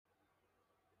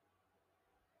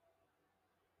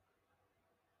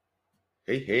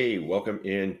Hey, welcome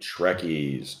in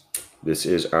Trekkies. This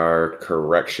is our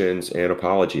corrections and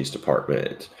apologies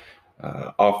department.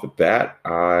 Off the bat,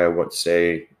 I want to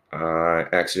say I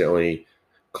accidentally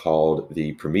called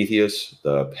the Prometheus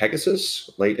the Pegasus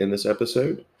late in this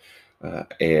episode.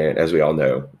 And as we all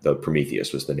know, the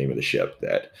Prometheus was the name of the ship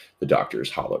that the Doctor's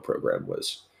Hollow program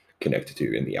was connected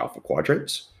to in the Alpha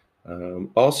Quadrants.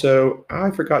 Also,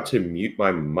 I forgot to mute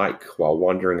my mic while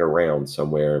wandering around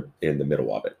somewhere in the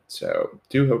middle of it. So,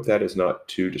 do hope that is not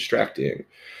too distracting.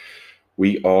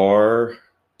 We are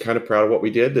kind of proud of what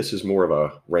we did. This is more of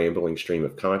a rambling stream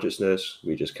of consciousness.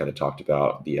 We just kind of talked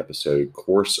about the episode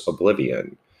Course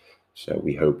Oblivion. So,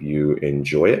 we hope you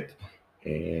enjoy it,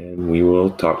 and we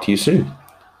will talk to you soon.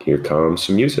 Here comes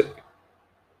some music.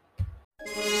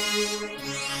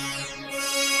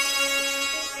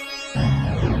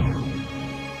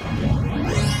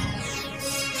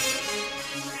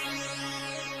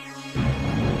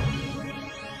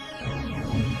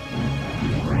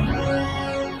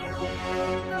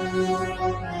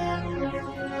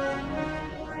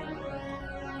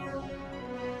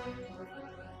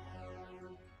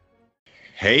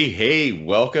 Hey,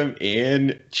 welcome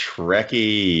in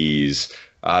Trekkies.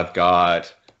 I've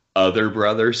got other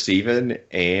brother Steven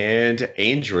and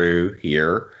Andrew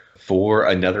here for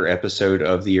another episode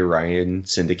of the Orion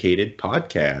Syndicated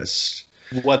podcast.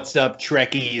 What's up,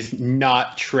 Trekkies,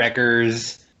 not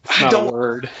Trekkers? It's not a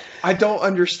word. I don't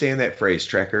understand that phrase,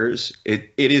 Trekkers.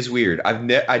 It is weird.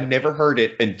 I've never heard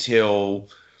it until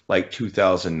like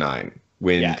 2009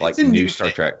 when new Star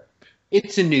Trek.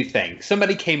 It's a new thing.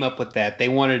 Somebody came up with that. They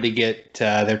wanted to get.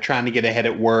 They're trying to get ahead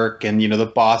at work, and the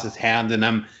boss is hounding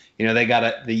them. They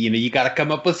gotta. You gotta come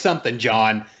up with something,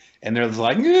 John. And they're just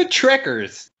like,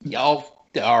 Trekkers. All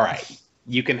right.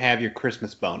 You can have your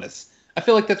Christmas bonus. I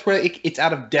feel like that's where it's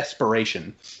out of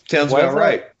desperation. Sounds about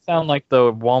right. Sound like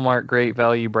the Walmart Great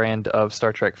Value brand of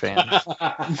Star Trek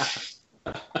fans.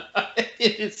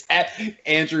 It is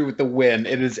Andrew with the win.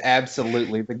 It is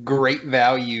absolutely the Great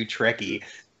Value Trekkie.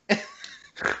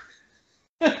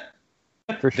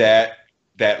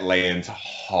 That lands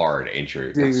hard,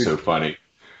 Andrew. That's Dude. so funny.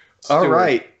 All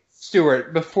right.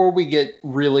 Stuart, before we get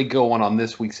really going on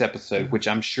this week's episode, which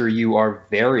I'm sure you are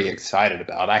very excited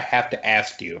about, I have to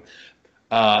ask you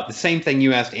the same thing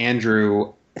you asked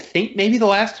Andrew, I think maybe the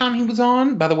last time he was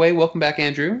on. By the way, welcome back,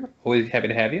 Andrew. Always happy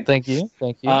to have you. Thank you.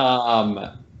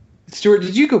 Stuart,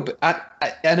 did you go? I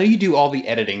know you do all the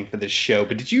editing for this show,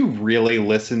 but did you really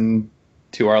listen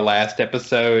to our last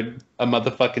episode, A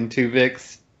Motherfucking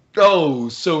Tuvix? Oh,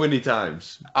 so many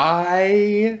times.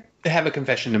 I have a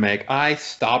confession to make. I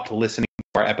stopped listening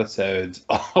to our episodes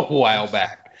a while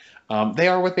back. They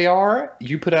are what they are.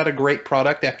 You put out a great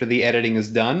product after the editing is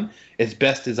done, as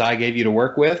best as I gave you to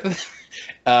work with,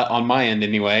 on my end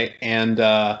anyway. And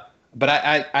but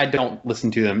I don't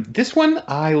listen to them. This one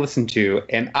I listened to,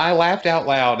 and I laughed out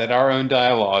loud at our own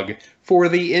dialogue for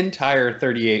the entire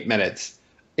 38 minutes.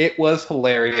 It was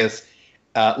hilarious.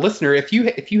 Listener, if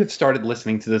you have started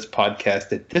listening to this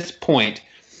podcast at this point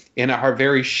in our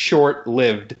very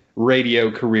short-lived radio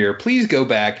career, please go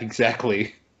back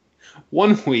exactly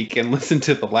 1 week and listen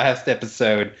to the last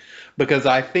episode, because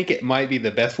I think it might be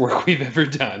the best work we've ever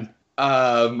done.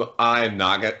 I'm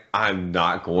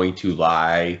not going to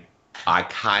lie. I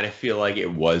kind of feel like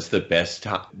it was the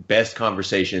best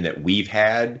conversation that we've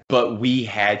had, but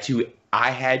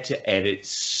I had to edit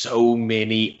so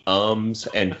many ums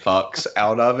and fucks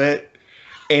out of it,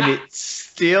 and it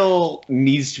still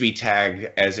needs to be tagged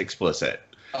as explicit.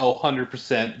 Oh,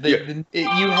 100%.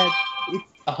 You had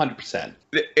 100%.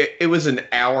 It was an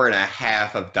hour and a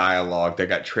half of dialogue that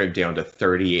got trimmed down to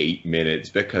 38 minutes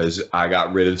because I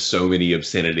got rid of so many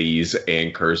obscenities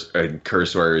and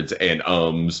curse words and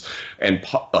ums and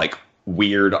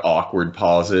weird, awkward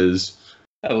pauses.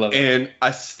 I love it. And I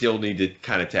still need to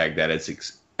kind of tag that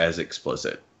as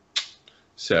explicit.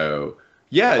 So,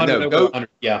 yeah, no, go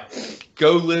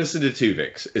listen to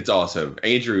Tuvix. It's awesome.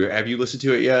 Andrew, have you listened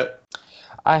to it yet?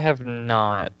 I have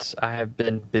not. I have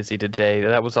been busy today.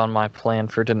 That was on my plan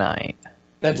for tonight.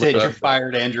 That's it. You're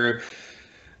fired, Andrew.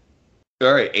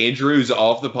 All right, Andrew's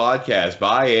off the podcast.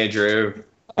 Bye, Andrew.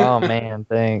 Oh, man,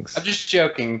 thanks. I'm just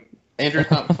joking.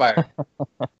 Andrew's not fired.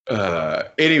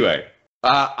 Anyway.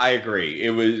 I agree.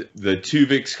 It was the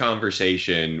Tuvix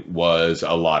conversation was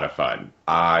a lot of fun.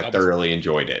 I thoroughly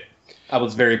enjoyed it. I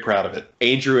was very proud of it.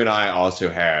 Andrew and I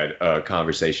also had a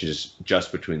conversation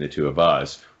just between the two of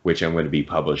us, which I'm going to be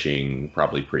publishing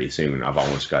probably pretty soon. I've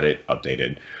almost got it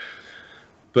updated.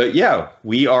 But yeah,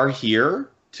 we are here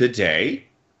today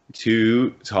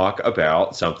to talk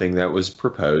about something that was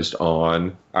proposed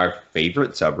on our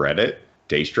favorite subreddit,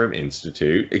 Daystrom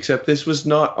Institute, except this was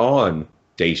not on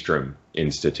Daystrom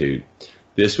Institute.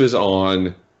 This was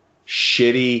on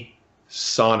shitty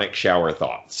Sonic Shower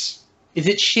Thoughts. Is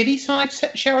it shitty Sonic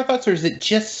Shower Thoughts, or is it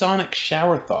just Sonic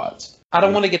Shower Thoughts? I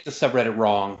don't want to get the subreddit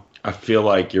wrong. I feel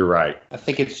like you're right. I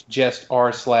think it's just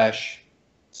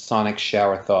r/Sonic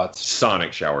Shower Thoughts.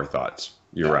 Sonic Shower Thoughts.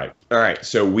 You're right. All right,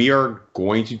 so we are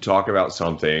going to talk about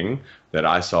something that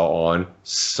I saw on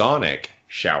Sonic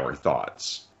Shower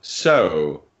Thoughts.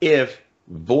 So, if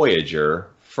Voyager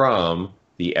from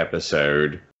the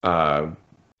episode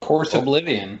Course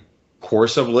Oblivion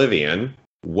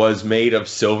was made of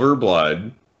silver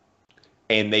blood,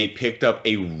 and they picked up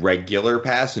a regular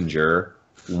passenger,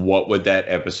 what would that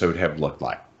episode have looked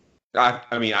like?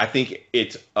 I mean, I think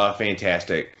it's a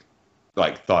fantastic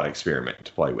thought experiment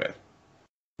to play with.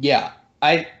 Yeah,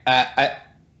 it's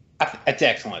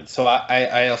excellent. So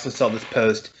I also saw this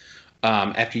post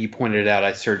after you pointed it out.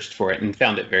 I searched for it and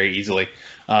found it very easily.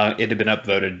 It had been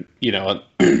upvoted,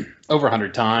 over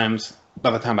 100 times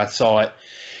by the time I saw it,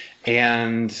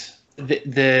 and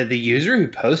the user who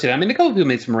posted, I mean, a couple of people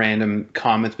made some random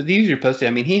comments, but the user who posted,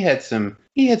 I mean, he had some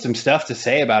stuff to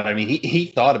say about it. I mean, he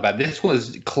thought about it. This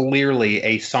was clearly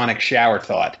a Sonic Shower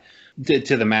thought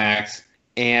to the max,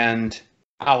 and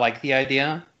I like the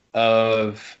idea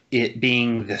of it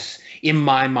being this. In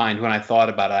my mind, when I thought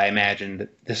about it, I imagined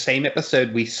the same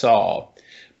episode we saw,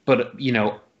 but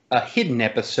a hidden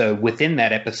episode within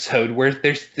that episode where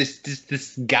there's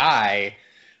this guy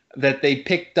that they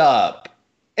picked up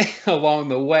along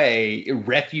the way,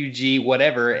 refugee,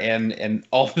 whatever, and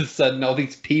all of a sudden all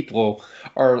these people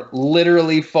are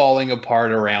literally falling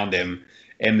apart around him,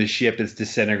 and the ship is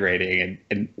disintegrating,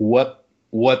 and what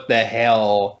the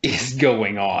hell is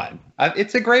going on?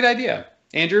 It's a great idea.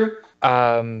 Andrew?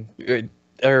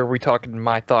 Are we talking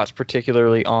my thoughts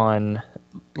particularly on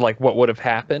what would have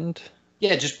happened?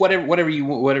 Yeah, just whatever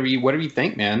you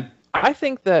think, man. I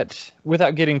think that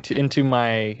without getting into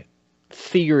my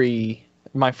theory,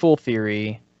 my full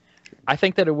theory, I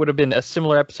think that it would have been a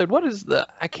similar episode.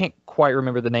 I can't quite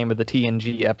remember the name of the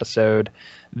TNG episode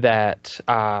that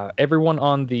everyone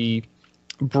on the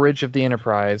bridge of the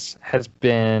Enterprise has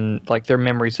been, their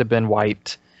memories have been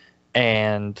wiped,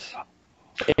 and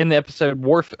in the episode,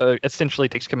 Worf essentially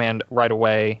takes command right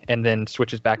away and then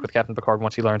switches back with Captain Picard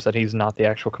once he learns that he's not the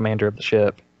actual commander of the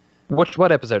ship.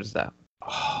 What episode is that?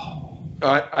 Oh,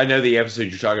 I know the episode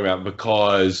you're talking about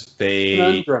because they...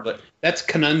 Conundrum. That's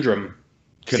Conundrum.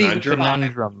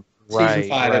 Conundrum. Season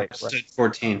 5, episode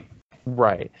 14.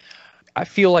 Right. I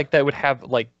feel like that would have,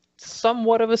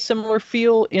 somewhat of a similar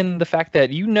feel in the fact that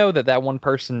that one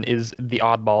person is the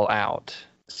oddball out.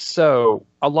 So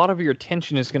a lot of your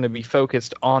attention is going to be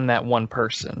focused on that one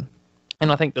person.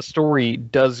 And I think the story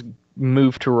does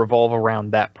move to revolve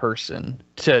around that person.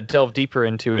 To delve deeper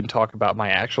into it and talk about my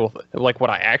actual, what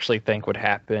I actually think would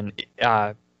happen,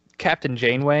 Captain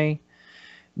Janeway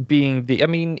being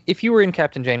if you were in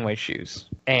Captain Janeway's shoes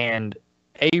and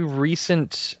a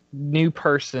recent new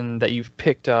person that you've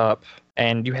picked up,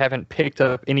 and you haven't picked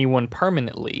up anyone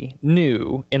permanently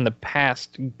new in the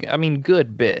past,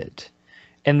 good bit,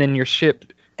 and then your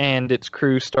ship and its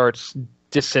crew starts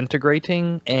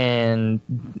disintegrating and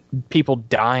people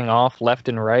dying off left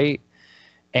and right,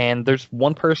 and there's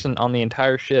one person on the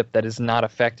entire ship that is not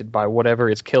affected by whatever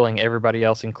is killing everybody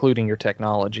else, including your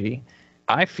technology.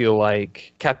 I feel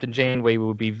like Captain Janeway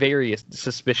would be very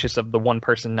suspicious of the one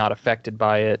person not affected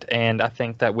by it, and I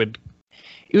think that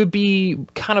it would be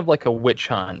kind of like a witch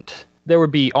hunt. There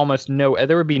would be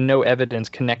no evidence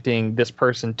connecting this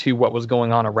person to what was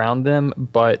going on around them,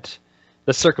 but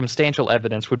the circumstantial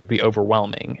evidence would be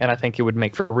overwhelming. And I think it would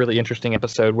make for a really interesting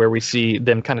episode where we see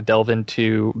them kind of delve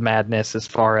into madness as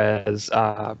far as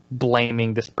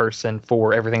blaming this person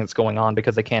for everything that's going on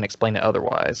because they can't explain it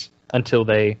otherwise until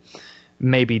they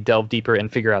maybe delve deeper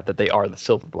and figure out that they are the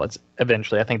Silverbloods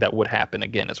eventually. I think that would happen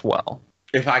again as well.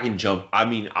 If I can jump,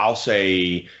 I'll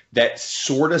say that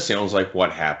sort of sounds like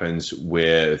what happens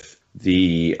with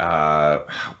the,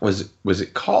 was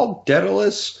it called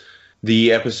Daedalus?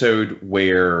 The episode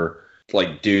where,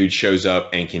 dude shows up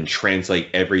and can translate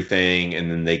everything, and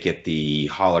then they get the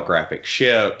holographic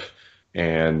ship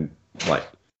and,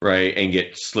 right, and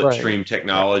get slipstream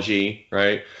technology,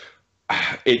 right?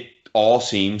 It all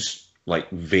seems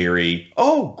very,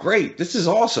 oh, great, this is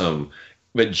awesome.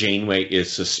 But Janeway is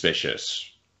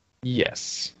suspicious.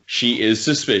 Yes. She is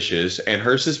suspicious, and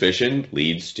her suspicion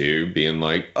leads to being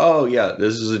oh, yeah,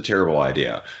 this is a terrible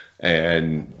idea.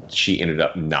 And she ended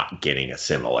up not getting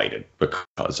assimilated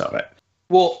because of it.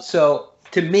 Well, so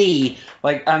to me,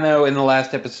 I know in the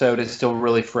last episode, it's still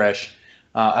really fresh.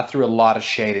 I threw a lot of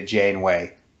shade at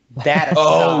Janeway That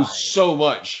Oh, aside, so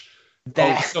much.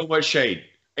 that So much shade.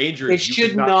 Andrew, it you should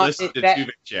have not listened to that,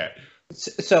 Tuvix yet.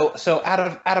 so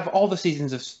out of all the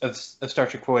seasons of Star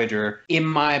Trek Voyager, in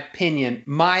my opinion,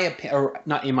 my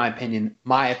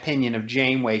opinion of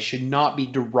Janeway should not be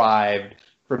derived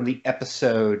from the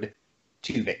episode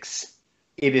Tuvix.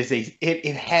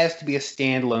 It has to be a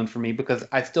standalone for me because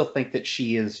I still think that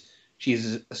she's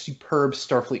a superb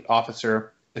Starfleet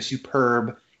officer, a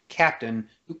superb captain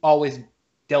who always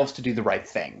delves to do the right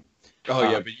thing. Oh,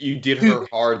 yeah, but you did her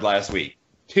hard last week.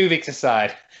 Tuvix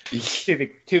aside,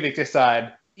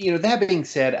 that being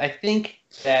said, I think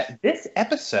that this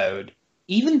episode,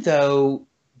 even though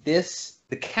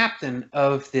the captain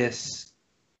of this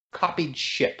copied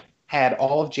ship had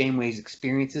all of Janeway's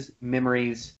experiences,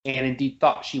 memories, and indeed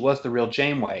thought she was the real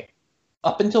Janeway,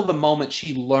 up until the moment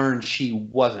she learned she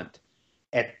wasn't.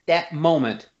 At that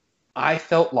moment, I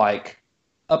felt like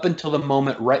up until the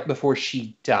moment right before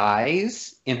she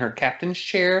dies in her captain's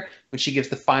chair, when she gives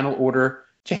the final order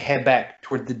to head back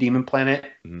toward the demon planet,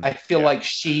 I feel like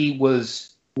she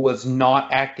was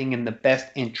not acting in the best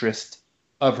interest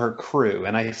of her crew.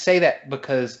 And I say that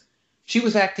because she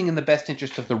was acting in the best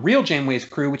interest of the real Janeway's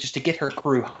crew, which is to get her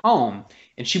crew home.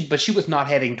 But she was not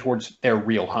heading towards their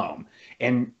real home.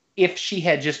 And if she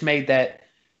had just made that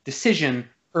decision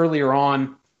earlier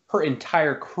on, her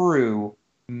entire crew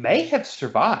may have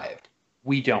survived.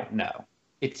 We don't know.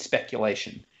 It's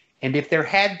speculation. And if there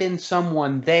had been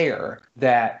someone there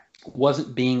that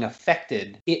wasn't being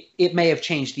affected, it may have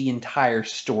changed the entire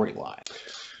storyline.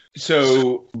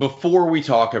 So before we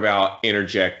talk about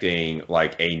interjecting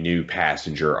like a new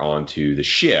passenger onto the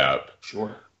ship,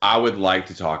 Sure, I would like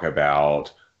to talk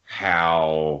about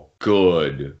how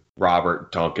good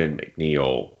Robert Duncan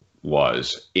McNeil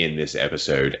was in this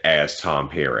episode as Tom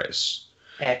Paris.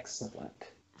 excellent.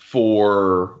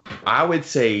 For, I would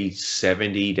say,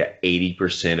 70 to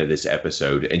 80% of this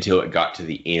episode until it got to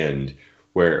the end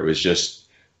where it was just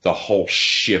the whole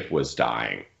ship was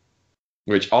dying.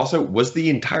 Which also, was the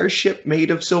entire ship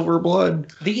made of silver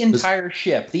blood? The entire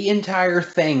ship, the entire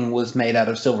thing was made out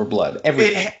of silver blood.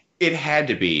 Everything. It had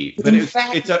to be. But in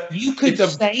fact, you could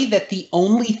say that the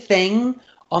only thing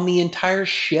on the entire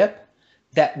ship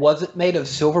that wasn't made of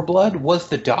silver blood was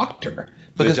the Doctor.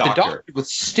 Because the Doctor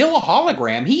was still a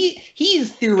hologram. He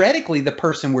is theoretically the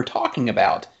person we're talking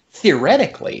about.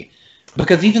 Theoretically.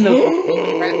 Because even though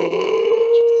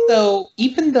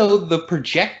the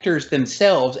projectors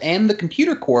themselves and the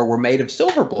computer core were made of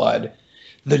silver blood,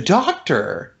 the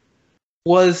Doctor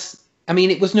was,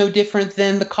 it was no different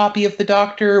than the copy of the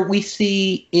Doctor we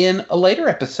see in a later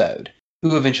episode,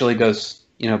 who eventually goes,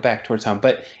 back towards home.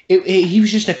 But he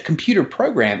was just a computer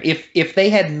program. If they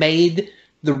had made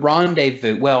the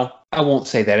rendezvous, well, I won't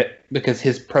say that because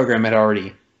his program had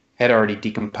already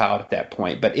decompiled at that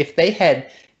point. But if they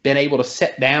had been able to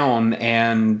sit down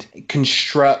and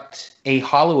construct a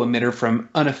hollow emitter from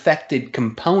unaffected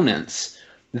components,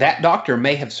 that Doctor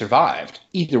may have survived.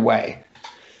 Either way,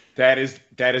 that is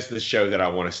the show that I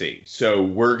want to see. So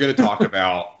we're going to talk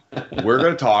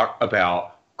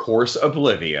about Course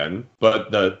Oblivion, but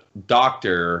the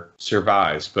Doctor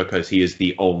survives because he is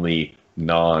the only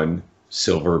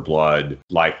non-silver blood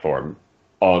life form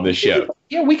on the ship.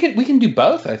 Yeah, we can do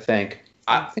both. I think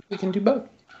we can do both.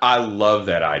 I love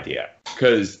that idea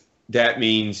because that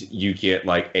means you get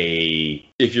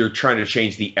if you're trying to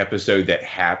change the episode that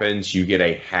happens, you get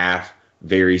a half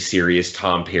very serious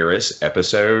Tom Paris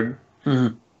episode,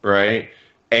 right?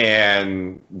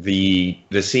 And the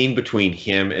scene between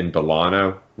him and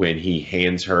B'Elanna when he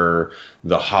hands her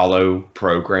the hollow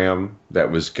program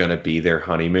that was going to be their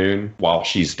honeymoon while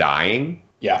she's dying.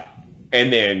 Yeah.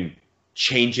 And then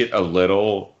change it a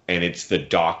little and it's the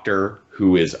Doctor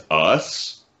who is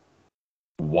us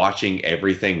watching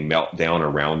everything melt down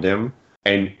around him.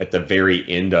 And at the very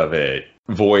end of it,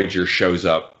 Voyager shows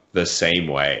up the same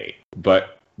way,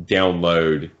 but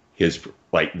download his,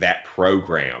 that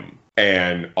program.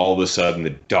 And all of a sudden, the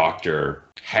Doctor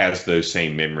has those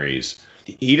same memories.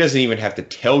 He doesn't even have to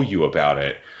tell you about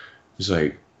it. He's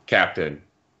like, Captain,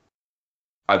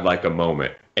 I'd like a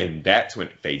moment. And that's when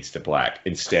it fades to black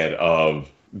instead of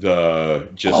the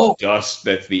dust.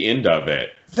 That's the end of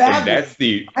it. That's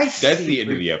the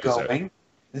end of the episode. Going.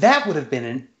 That would have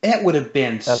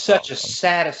been such a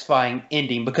satisfying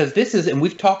ending because this is, and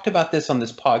we've talked about this on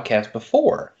this podcast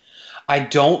before. I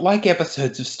don't like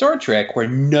episodes of Star Trek where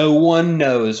no one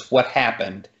knows what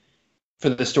happened for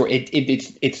the story.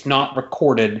 It's not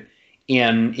recorded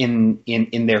in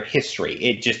their history.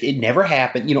 It never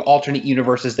happened. Alternate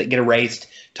universes that get erased,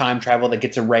 time travel that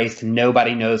gets erased, and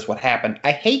nobody knows what happened.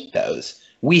 I hate those.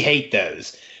 We hate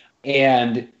those.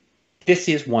 And This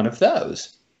is one of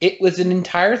those. It was an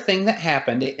entire thing that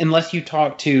happened, unless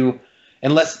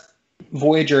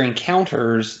Voyager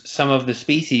encounters some of the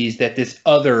species that this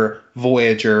other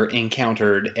Voyager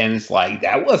encountered, and it's like,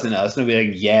 that wasn't us. And we'll be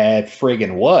like, yeah, it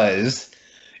friggin' was.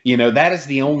 That is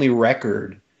the only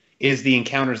record, is the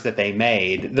encounters that they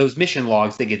made. Those mission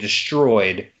logs, they get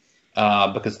destroyed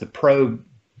because the probe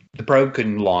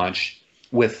couldn't launch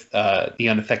with the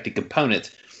unaffected components.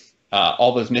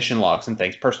 All those mission logs and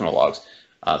things, personal logs.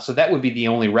 So that would be the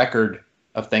only record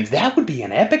of things. That would be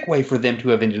an epic way for them to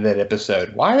have ended that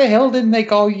episode. Why the hell didn't they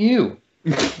call you?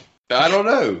 I don't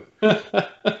know.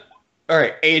 All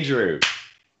right, Andrew,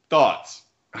 thoughts?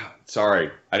 Sorry,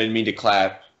 I didn't mean to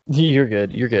clap. You're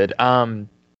good.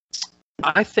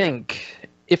 I think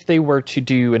if they were to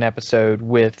do an episode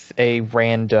with a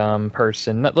random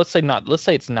person, let's say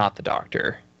it's not the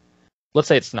Doctor. Let's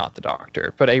say it's not the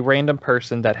Doctor, but a random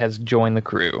person that has joined the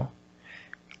crew.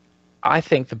 I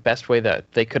think the best way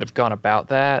that they could have gone about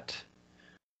that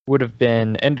would have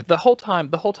been, and the whole time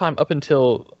up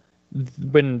until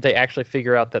when they actually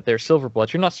figure out that they're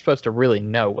Silverbloods, you're not supposed to really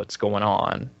know what's going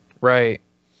on, right?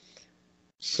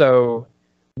 So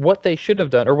what they should have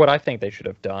done, or what I think they should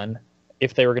have done,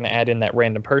 if they were going to add in that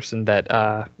random person, that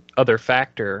other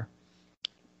factor,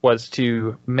 was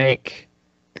to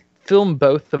film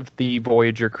both of the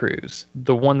Voyager crews.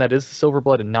 The one that is the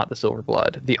Silverblood and not the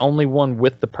Silverblood. The only one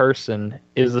with the person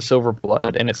is the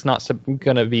Silverblood, and it's not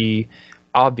going to be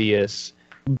obvious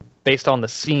based on the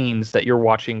scenes that you're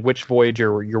watching which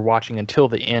Voyager you're watching until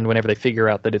the end, whenever they figure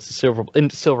out that it's the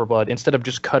Silverblood, instead of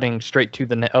just cutting straight to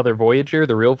the other Voyager,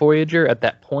 the real Voyager, at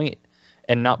that point,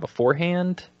 and not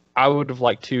beforehand. I would have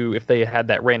liked to, if they had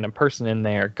that random person in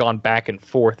there, gone back and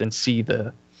forth and see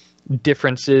the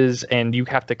differences, and you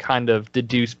have to kind of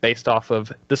deduce based off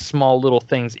of the small little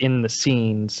things in the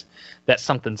scenes that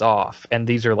something's off, and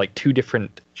these are like two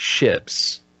different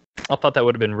ships. I thought that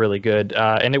would have been really good,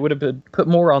 and it would have been put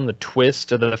more on the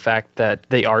twist of the fact that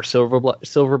they are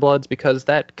Silverbloods, because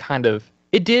that kind of,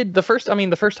 it did the first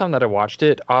time that I watched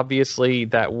it, obviously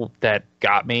that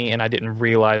got me, and I didn't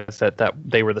realize that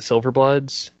they were the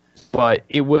Silverbloods, but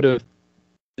it would have,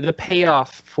 the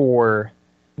payoff for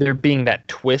there being that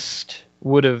twist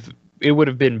would have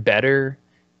been better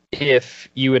if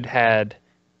you had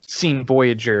seen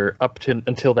Voyager up to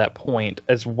until that point,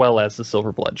 as well as the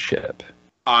Silverblood ship.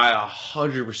 I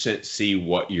 100% see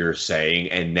what you're saying,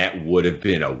 and that would have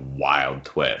been a wild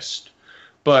twist.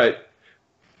 But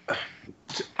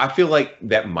I feel like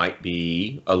that might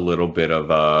be a little bit of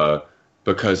a,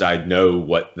 because I know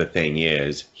what the thing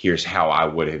is, here's how I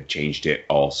would have changed it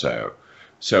also.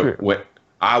 So when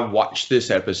I watched this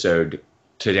episode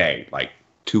today, like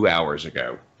 2 hours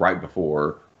ago, right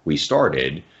before we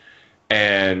started,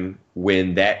 and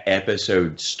when that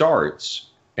episode starts,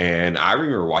 and I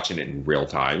remember watching it in real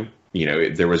time,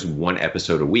 there was one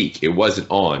episode a week. It wasn't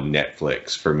on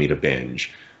Netflix for me to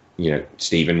binge.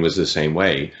 Steven was the same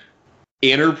way.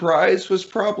 Enterprise was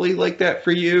probably like that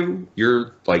for you.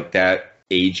 You're like that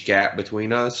age gap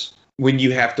between us. When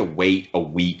you have to wait a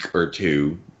week or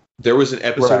two, there was an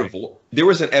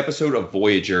episode of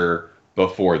Voyager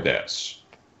before this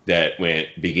that went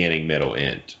beginning, middle,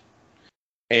 end.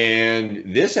 And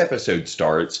this episode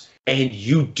starts, and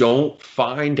you don't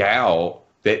find out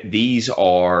that these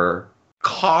are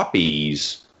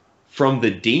copies from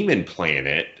the Demon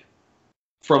Planet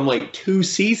from like 2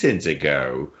 seasons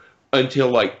ago until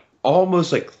like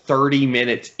almost like 30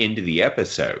 minutes into the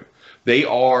episode. They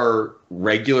are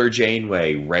regular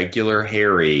Janeway, regular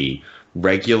Harry,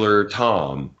 regular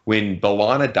Tom. When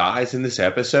B'Elanna dies in this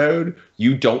episode,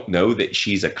 you don't know that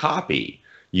she's a copy.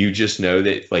 You just know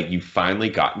that like you finally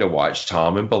gotten to watch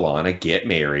Tom and B'Elanna get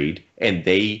married, and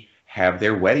they have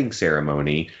their wedding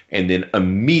ceremony, and then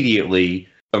immediately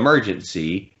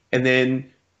emergency, and then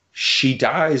she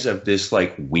dies of this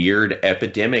like weird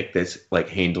epidemic that's like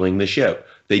handling the ship.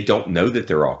 They don't know that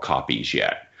they're all copies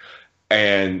yet.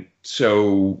 And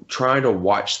so trying to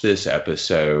watch this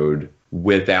episode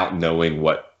without knowing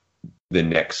what the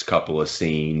next couple of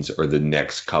scenes or the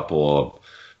next couple of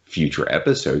future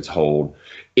episodes hold,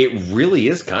 it really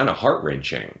is kind of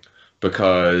heart-wrenching,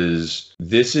 because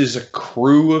this is a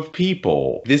crew of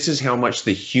people. This is how much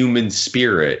the human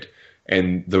spirit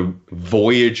and the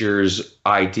Voyager's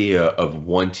idea of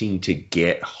wanting to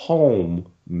get home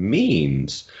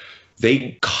means.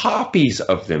 They copies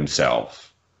of themselves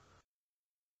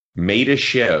made a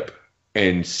ship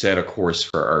and set a course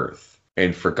for Earth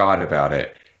and forgot about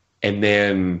it. And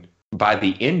then by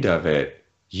the end of it,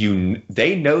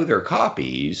 they know they're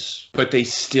copies, but they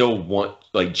still want,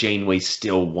 like Janeway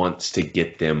still wants to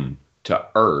get them to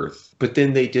Earth, but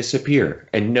then they disappear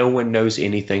and no one knows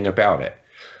anything about it.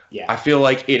 Yeah. I feel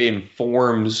like it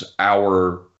informs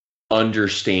our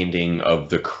understanding of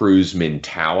the crew's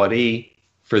mentality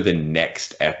for the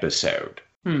next episode.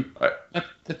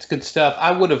 That's good stuff.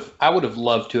 I would have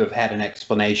loved to have had an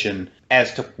explanation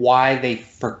as to why they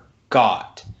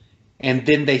forgot, and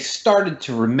then they started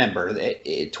to remember.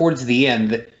 Towards the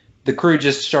end, the crew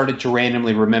just started to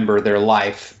randomly remember their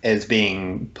life as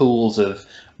being pools of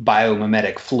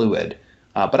biomimetic fluid.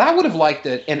 But I would have liked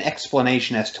an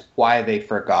explanation as to why they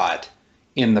forgot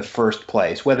in the first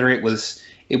place, whether it was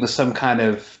some kind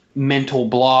of mental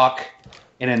block.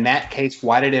 And in that case,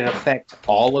 why did it affect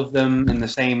all of them in the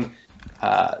same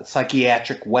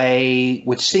psychiatric way,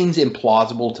 which seems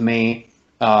implausible to me,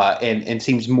 and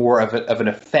seems more of an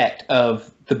effect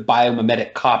of the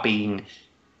biomimetic copying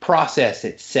process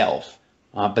itself.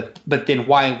 But then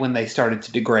why, when they started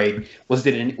to degrade, was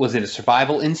it a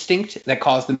survival instinct that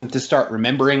caused them to start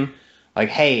remembering, like,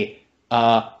 hey,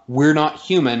 we're not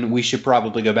human, we should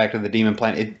probably go back to the demon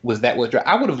planet? Was that what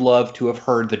I would have loved to have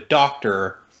heard the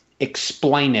Doctor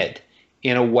explain it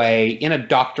in a way, in a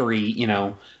doctory,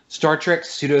 Star Trek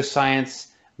pseudoscience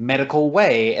medical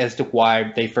way, as to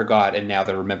why they forgot and now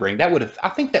they're remembering. I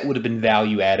think that would have been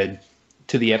value added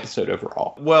to the episode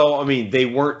overall. Well, I mean, they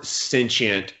weren't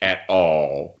sentient at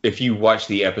all. If you watch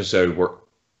the episode where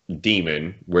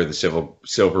Demon, where the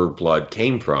silver blood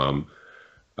came from,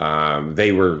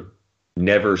 they were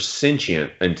never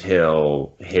sentient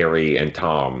until Harry and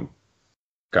Tom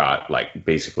got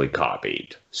basically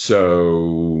copied.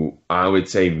 So I would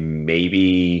say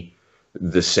maybe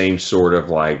the same sort of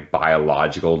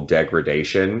biological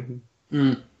degradation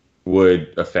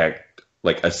would affect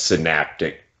a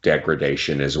synaptic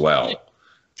degradation as well.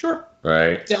 Sure.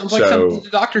 Right? Sounds like something the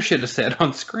Doctor should have said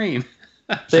on screen.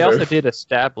 They also did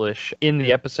establish in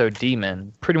the episode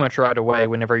Demon, pretty much right away,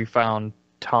 whenever you found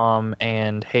Tom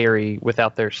and Harry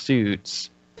without their suits,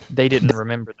 they didn't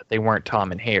remember that they weren't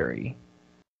Tom and Harry.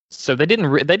 So they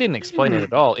didn't explain it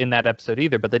at all in that episode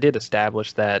either, but they did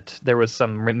establish that there was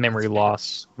some memory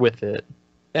loss with it.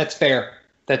 That's fair.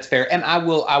 And I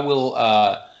will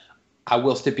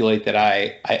stipulate that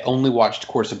I only watched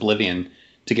Course Oblivion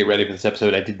to get ready for this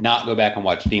episode. I did not go back and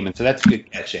watch Demon, so that's a good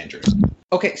catch, Andrew.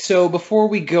 Okay, so before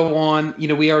we go on,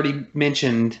 we already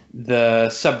mentioned the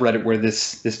subreddit where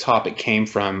this topic came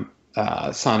from,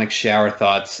 Sonic Shower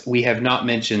Thoughts. We have not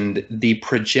mentioned the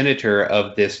progenitor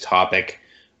of this topic,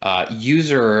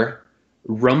 user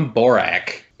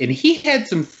Rumborak, and he had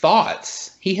some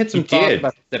thoughts. Thoughts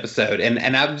about this episode,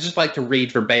 and I would just like to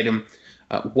read verbatim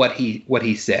what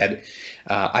he said.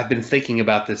 I've been thinking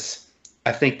about this.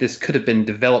 I think this could have been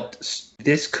developed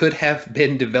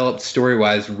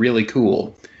story-wise really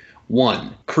cool.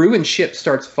 1. Crew and ship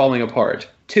starts falling apart.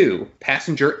 2.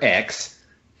 Passenger X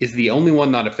is the only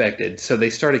one not affected, so they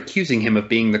start accusing him of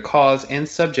being the cause and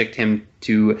subject him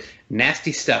to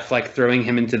nasty stuff like throwing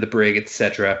him into the brig,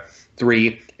 etc.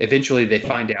 3. Eventually they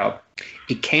find out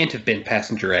it can't have been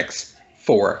Passenger X.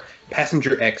 4.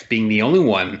 Passenger X being the only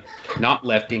one not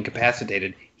left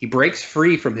incapacitated, he breaks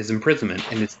free from his imprisonment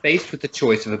and is faced with the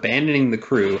choice of abandoning the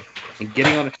crew and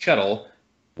getting on a shuttle,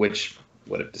 which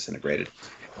would have disintegrated,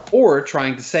 or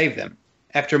trying to save them.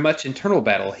 After much internal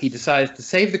battle, he decides to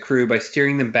save the crew by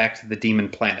steering them back to the Demon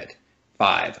planet.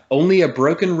 5. Only a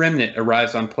broken remnant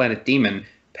arrives on planet Demon.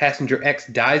 Passenger X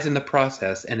dies in the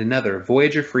process, and another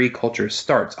Voyager-free culture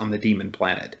starts on the Demon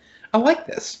planet. I like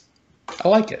this. I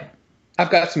like it. I've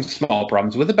got some small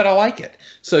problems with it, but I like it.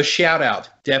 So shout out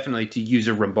definitely to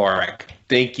user Rumbarak.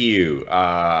 Thank you.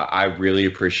 I really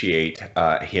appreciate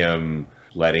him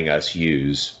letting us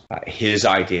use his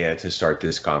idea to start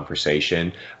this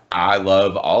conversation. I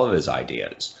love all of his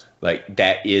ideas.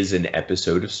 That is an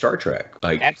episode of Star Trek.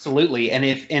 Absolutely. And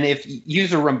if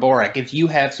user Rumborak, if you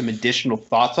have some additional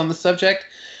thoughts on the subject,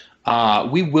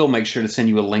 we will make sure to send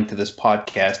you a link to this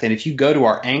podcast. And if you go to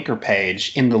our Anchor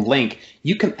page, in the link,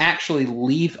 you can actually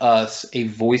leave us a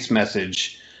voice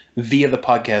message via the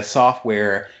podcast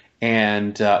software,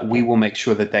 and we will make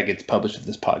sure that gets published with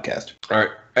this podcast. All right.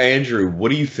 Andrew,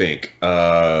 what do you think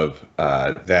of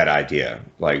that idea?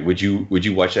 Would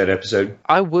you watch that episode?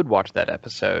 I would watch that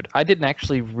episode. I didn't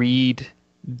actually read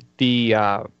the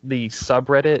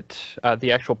subreddit,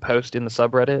 the actual post in the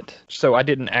subreddit, so I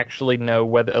didn't actually know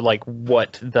whether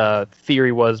what the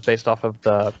theory was based off of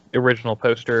the original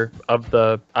poster of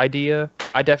the idea.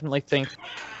 I definitely think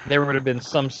there would have been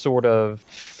some sort of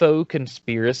faux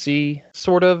conspiracy,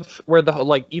 sort of, where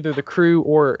either the crew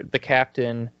or the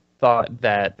captain thought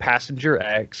that Passenger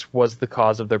X was the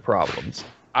cause of their problems.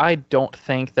 I don't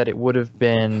think that it would have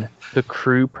been the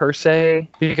crew per se,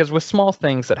 because with small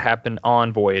things that happen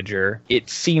on Voyager, it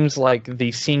seems like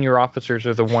the senior officers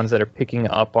are the ones that are picking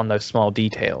up on those small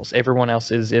details. Everyone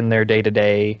else is in their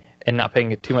day-to-day and not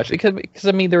paying it too much, because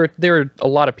I mean there are a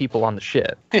lot of people on the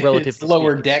ship. It's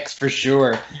lower decks for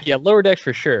sure. Yeah, lower decks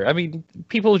for sure. I mean,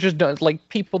 people just don't, like,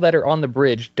 people that are on the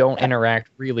bridge don't interact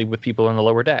really with people in the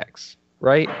lower decks,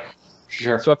 right?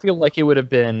 Sure. So I feel like it would have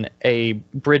been a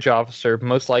bridge officer,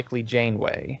 most likely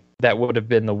Janeway, that would have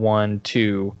been the one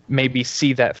to maybe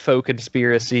see that faux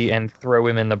conspiracy and throw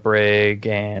him in the brig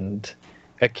and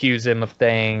accuse him of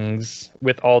things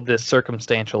with all this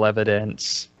circumstantial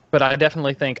evidence. But I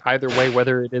definitely think either way,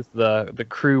 whether it is the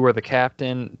crew or the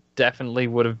captain, definitely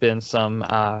would have been some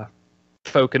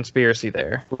faux conspiracy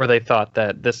there, where they thought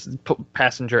that this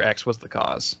passenger X was the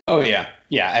cause. Oh, yeah.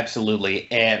 Yeah, absolutely.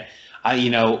 And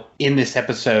in this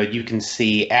episode, you can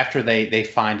see after they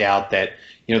find out that,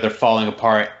 they're falling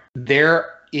apart,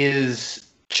 there's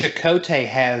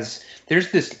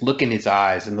this look in his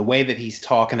eyes and the way that he's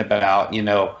talking about,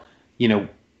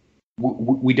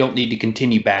 we don't need to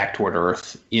continue back toward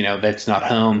Earth. That's not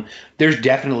home. There's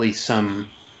definitely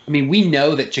we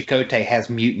know that Chakotay has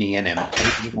mutiny in him.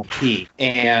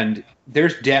 And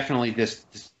there's definitely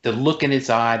the look in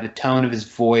his eye, the tone of his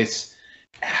voice.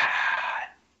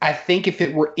 I think if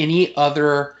it were any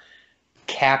other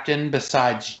captain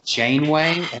besides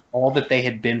Janeway and all that they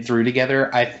had been through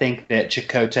together, I think that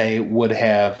Chakotay would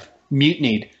have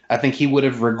mutinied. I think he would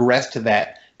have regressed to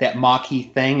that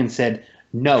Maquis thing and said,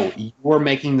 no, you're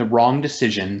making the wrong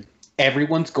decision.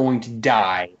 Everyone's going to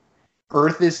die.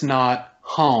 Earth is not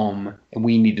home, and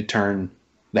we need to turn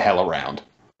the hell around.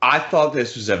 I thought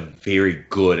this was a very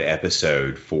good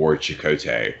episode for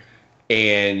Chakotay.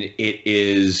 And it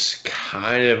is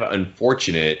kind of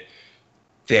unfortunate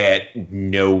that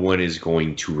no one is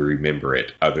going to remember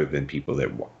it other than people that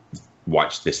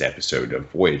watched this episode of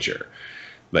Voyager.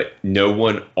 But no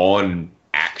one on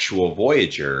actual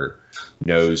Voyager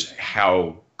knows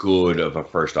how good of a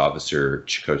first officer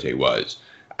Chakotay was.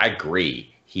 I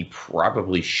agree. He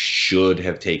probably should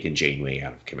have taken Janeway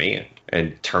out of command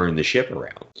and turned the ship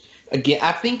around. Again,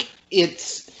 I think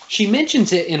she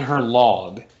mentions it in her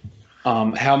log.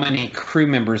 How many crew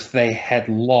members they had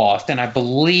lost, and I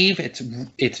believe it's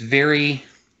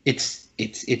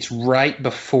right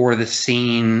before the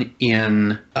scene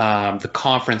in the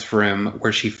conference room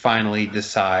where she finally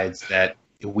decides that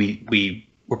we're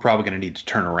probably going to need to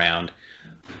turn around.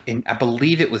 And I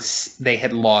believe they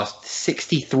had lost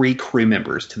 63 crew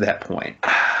members to that point.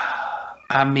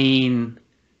 I mean,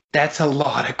 that's a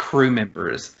lot of crew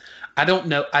members. I don't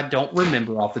know. I don't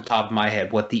remember off the top of my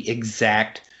head what the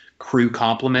exact crew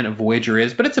complement of Voyager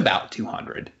is, but it's about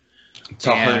 200. It's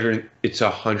 100. It's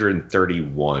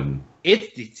 131.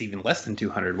 It's even less than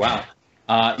 200. Wow.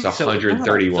 It's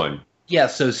 131. Yeah.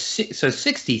 So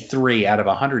 63 out of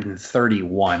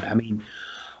 131. I mean,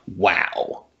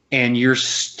 wow. And you're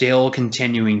still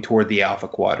continuing toward the Alpha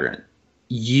Quadrant.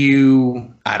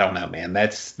 I don't know, man.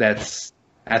 That's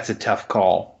a tough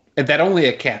call that only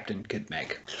a captain could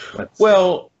make.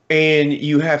 And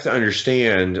you have to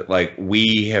understand, like,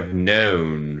 we have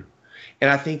known, and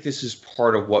I think this is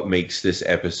part of what makes this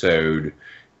episode,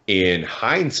 in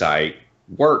hindsight,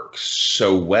 work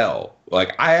so well.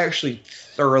 Like, I actually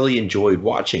thoroughly enjoyed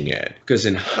watching it, because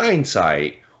in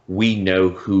hindsight, we know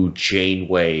who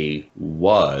Janeway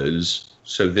was.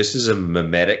 So this is a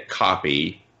mimetic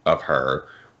copy of her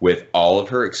with all of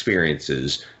her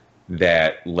experiences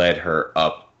that led her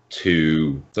up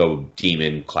to the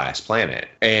demon class planet.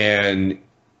 And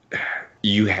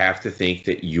you have to think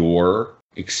that your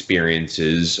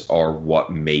experiences are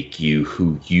what make you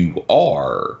who you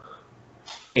are.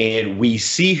 And we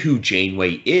see who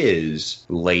Janeway is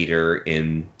later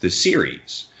in the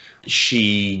series.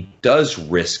 She does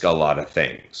risk a lot of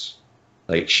things.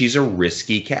 Like, she's a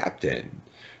risky captain.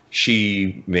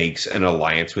 She makes an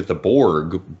alliance with the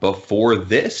Borg before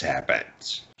this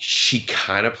happens. She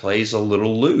kind of plays a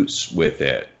little loose with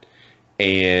it.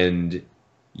 And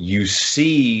you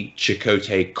see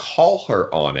Chakotay call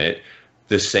her on it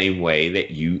the same way that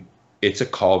it's a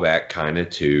callback kind of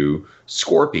to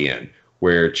Scorpion,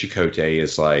 where Chakotay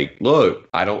is like, look,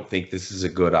 I don't think this is a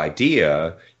good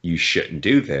idea. You shouldn't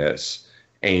do this.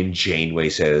 And Janeway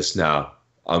says, no,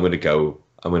 I'm going to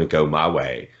go my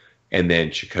way. And then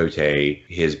Chakotay,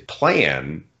 his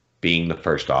plan, being the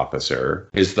first officer,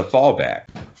 is the fallback.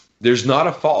 There's not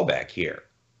a fallback here.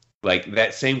 Like,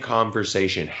 that same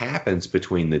conversation happens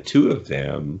between the two of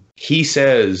them. He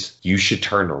says, you should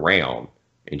turn around.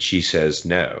 And she says,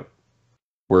 no,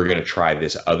 we're going to try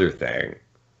this other thing.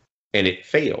 And it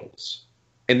fails.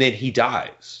 and then he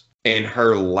dies. And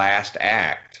her last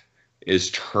act is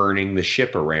turning the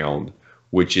ship around,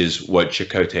 which is what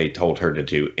Chakotay told her to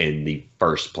do in the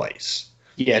first place.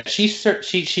 Yeah, she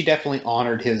definitely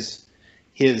honored his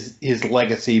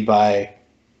legacy by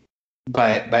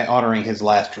honoring his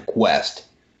last request.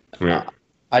 Yeah.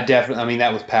 I mean,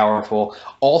 that was powerful.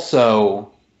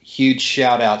 Also, huge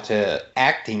shout out to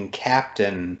acting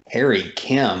captain Harry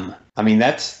Kim. I mean,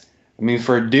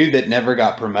 for a dude that never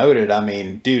got promoted, I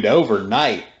mean, dude,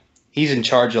 overnight, he's in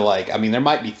charge of there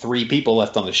might be 3 people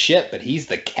left on the ship, but he's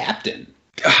the captain.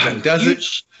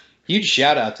 Huge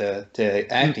shout out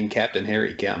to acting captain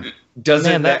Harry Kim.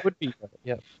 Doesn't that would be,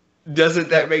 yeah. Doesn't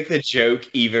that make the joke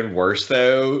even worse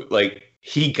though? Like,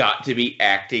 he got to be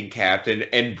acting captain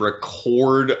and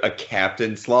record a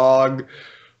captain's log,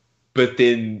 but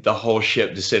then the whole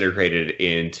ship disintegrated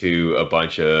into a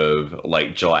bunch of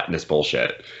gelatinous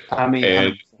bullshit. I mean,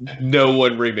 and no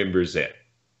one remembers it.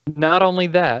 Not only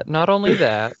not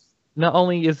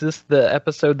only is this the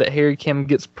episode that Harry Kim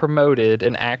gets promoted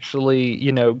and actually,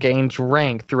 gains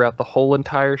rank throughout the whole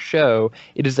entire show,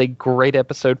 it is a great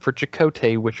episode for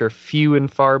Chakotay, which are few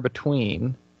and far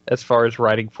between as far as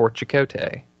writing for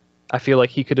Chakotay. I feel like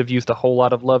he could have used a whole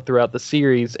lot of love throughout the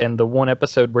series, and the one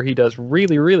episode where he does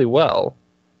really, really well,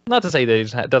 not to say that he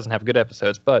doesn't have good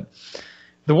episodes, but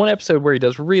the one episode where he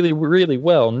does really, really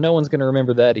well, no one's going to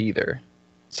remember that either.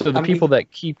 So the people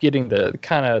that keep getting the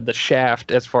kind of the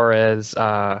shaft as far as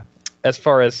the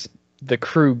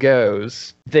crew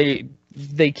goes,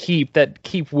 they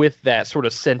keep with that sort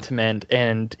of sentiment,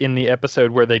 and in the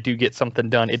episode where they do get something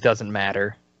done, it doesn't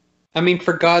matter. I mean,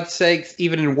 for God's sakes,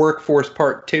 even in Workforce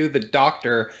Part 2, the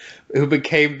doctor who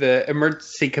became the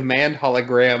emergency command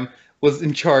hologram was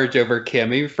in charge over Kim.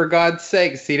 I mean, for God's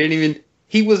sakes,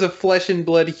 he was a flesh and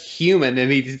blood human,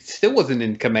 and he still wasn't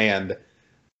in command.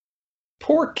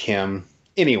 Poor Kim.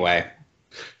 Anyway.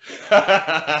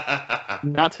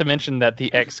 Not to mention that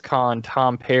the ex-con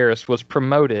Tom Paris was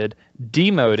promoted,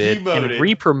 demoted, and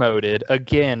re-promoted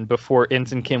again before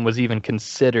Ensign Kim was even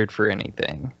considered for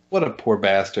anything. What a poor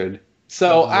bastard.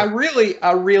 So I like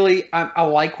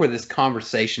where this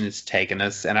conversation has taken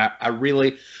us, and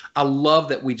I love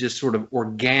that we just sort of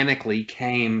organically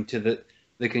came to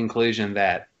the conclusion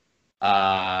that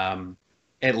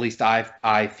at least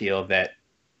I feel that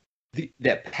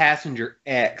that passenger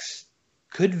X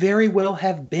could very well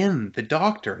have been the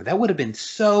doctor. That would have been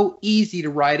so easy to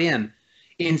write in.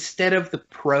 Instead of the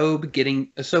probe getting...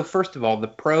 So first of all, the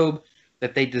probe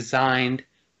that they designed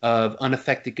of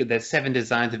unaffected... That 7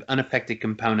 designs of unaffected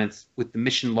components with the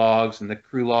mission logs and the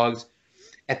crew logs.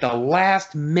 At the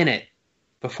last minute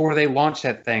before they launched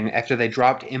that thing, after they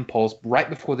dropped Impulse, right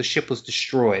before the ship was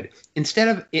destroyed, instead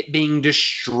of it being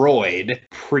destroyed,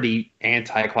 pretty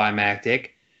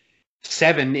anticlimactic...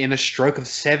 7, in a stroke of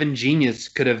 7 genius,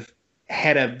 could have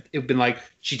it been like,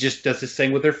 she just does this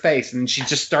thing with her face, and she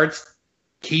just starts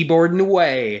keyboarding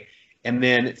away, and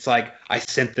then it's like, I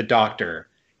sent the doctor,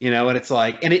 and it's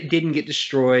like, and it didn't get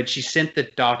destroyed. She sent the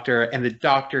doctor, and the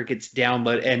doctor gets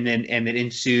downloaded, and then it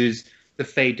ensues the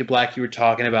fade to black you were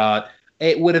talking about.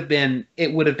 That would have been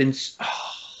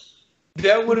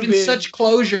such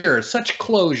closure.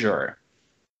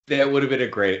 That would have been a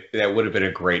great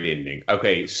ending.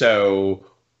 Okay, so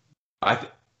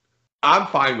I'm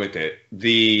fine with it.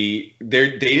 They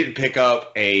didn't pick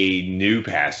up a new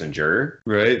passenger,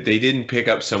 right? They didn't pick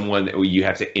up someone that you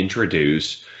have to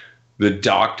introduce the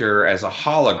doctor as a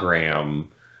hologram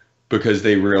because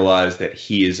they realized that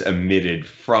he is emitted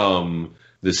from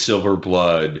the silver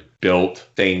blood built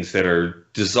things that are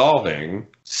dissolving.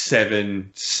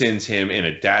 7 sends him in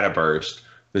a data burst.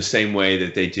 The same way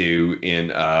that they do in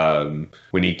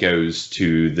when he goes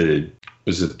to the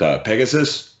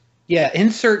Pegasus? Yeah,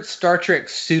 insert Star Trek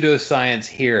pseudoscience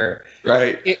here.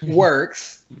 Right. It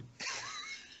works.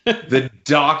 The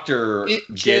doctor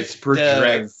gets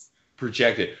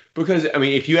projected. Because, I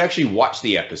mean, if you actually watch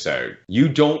the episode, you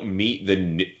don't meet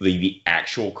the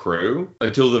actual crew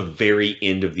until the very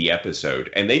end of the episode.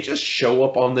 And they just show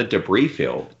up on the debris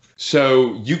field.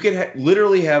 So you can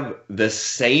literally have the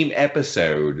same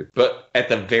episode, but at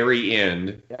the very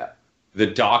end, the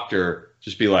doctor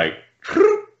just be like,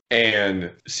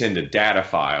 and send a data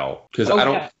file. Because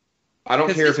I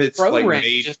don't care if it's like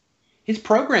made. His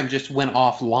program just went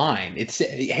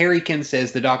offline. Harry Kim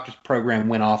says the doctor's program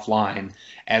went offline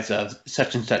as of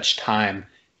such and such time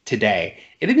today.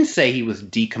 It didn't say he was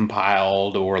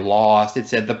decompiled or lost. It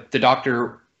said the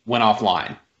doctor went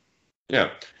offline. Yeah.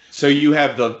 So you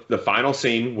have the final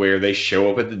scene where they show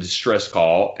up at the distress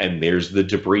call, and there's the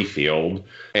debris field,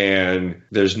 and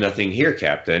there's nothing here,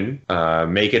 Captain.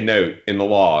 Make a note in the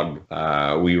log.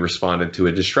 We responded to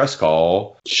a distress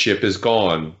call. Ship is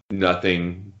gone.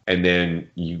 Nothing. And then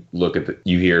you look at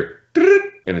you hear,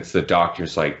 and it's the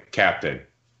doctor's like, Captain.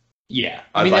 Yeah,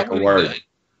 I'd like a word.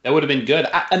 That would have been good.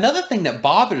 Another thing that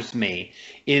bothers me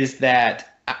is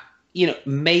that,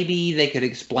 maybe they could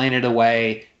explain it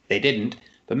away. They didn't.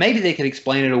 But maybe they could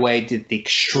explain it away to the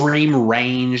extreme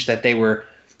range that they were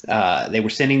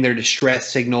sending their distress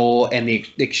signal, and the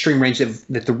extreme range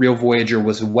that the real Voyager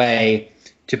was away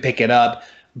to pick it up.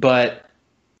 But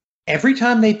every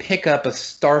time they pick up a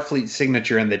Starfleet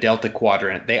signature in the Delta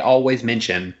Quadrant, they always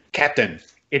mention, Captain,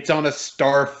 it's on a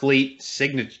Starfleet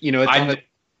signature.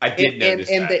 I did notice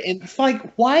that. And it's like,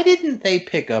 why didn't they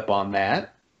pick up on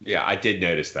that? Yeah, I did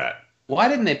notice that. Why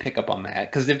didn't they pick up on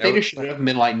that? Because if they just should have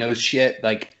been like, no shit,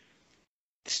 like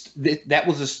that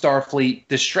was a Starfleet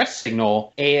distress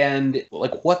signal, and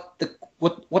like what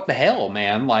the hell,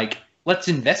 man? Like, let's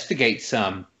investigate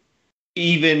some.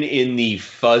 Even in the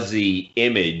fuzzy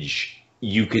image,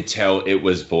 you could tell it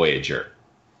was Voyager,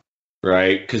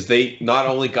 right? Because they not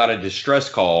only got a distress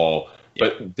call,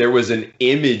 but there was an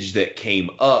image that came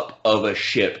up of a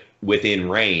ship within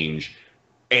range,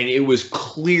 and it was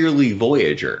clearly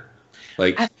Voyager.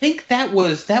 Like, I think that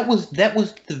was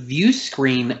the view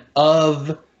screen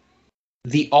of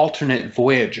the alternate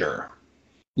Voyager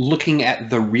looking at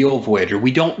the real Voyager.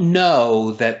 We don't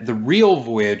know that the real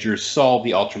Voyager saw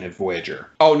the alternate Voyager.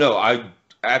 Oh no,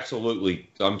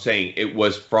 I'm saying it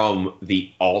was from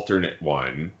the alternate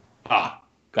one. Ah,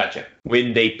 gotcha.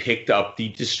 When they picked up the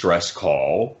distress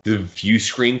call, the view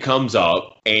screen comes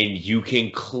up and you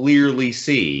can clearly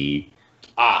see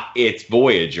it's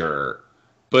Voyager.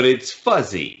 But it's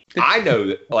fuzzy. I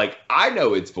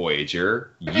know it's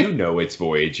Voyager. You know it's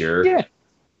Voyager. Yeah.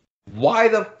 Why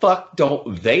the fuck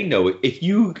don't they know it? If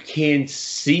you can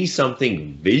see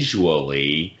something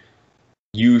visually,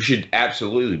 you should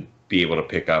absolutely be able to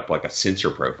pick up like a sensor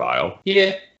profile.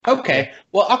 Yeah. Okay.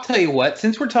 Well, I'll tell you what.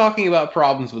 Since we're talking about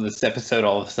problems with this episode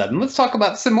all of a sudden, let's talk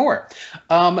about some more.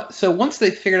 So once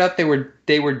they figured out they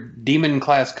were demon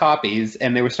class copies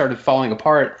and they were started falling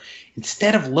apart,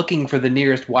 instead of looking for the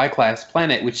nearest Y-class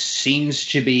planet, which seems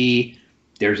to be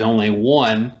there's only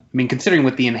one. I mean, considering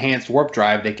with the enhanced warp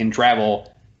drive they can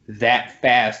travel that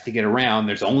fast to get around,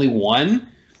 there's only one.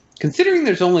 Considering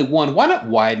there's only one, why not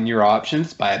widen your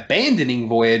options by abandoning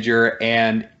Voyager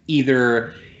and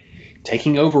either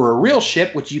taking over a real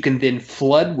ship, which you can then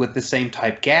flood with the same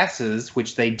type gases,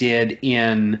 which they did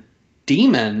in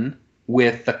Demon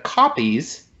with the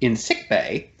copies in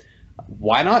sickbay.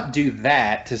 Why not do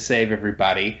that to save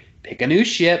everybody? Pick a new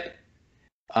ship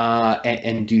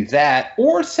and do that,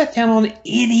 or set down on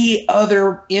any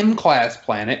other M-class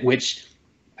planet, which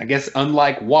I guess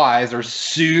unlike Ys are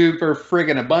super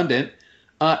friggin' abundant,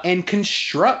 and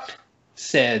construct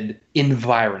said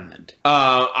environment.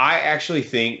 I actually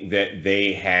think that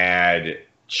they had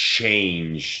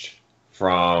changed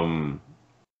from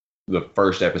the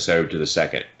first episode to the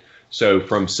second. So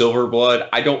from Silverblood,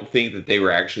 I don't think that they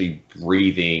were actually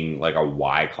breathing like a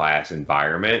Y-class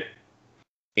environment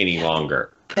any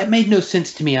longer. That made no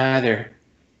sense to me either.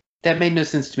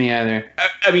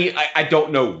 I mean, I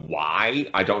don't know why.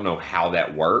 I don't know how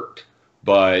that worked.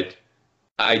 But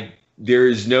there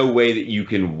is no way that you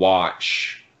can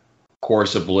watch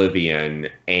Course Oblivion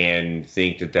and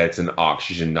think that that's an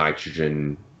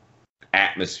oxygen-nitrogen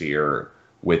atmosphere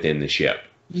within the ship.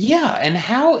 Yeah, and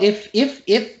how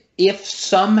if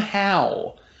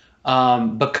somehow,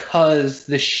 because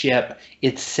the ship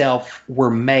itself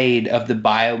were made of the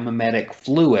biomimetic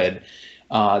fluid,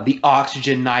 the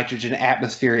oxygen-nitrogen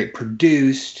atmosphere it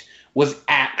produced was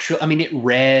it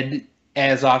read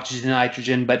as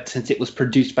oxygen-nitrogen, but since it was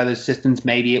produced by those systems,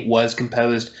 maybe it was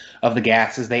composed of the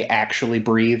gases they actually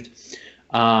breathed.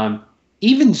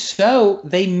 Even so,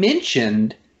 they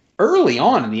mentioned early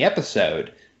on in the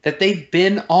episode that they've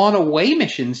been on away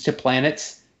missions to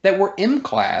planets that were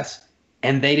M-class,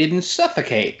 and they didn't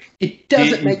suffocate. It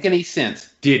doesn't make any sense.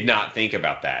 Did not think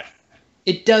about that.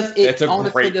 It does. It That's a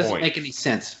honestly great doesn't point. make any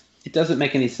sense. It doesn't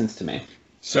make any sense to me.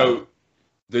 So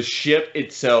the ship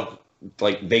itself,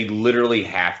 like, they literally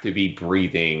have to be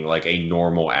breathing like a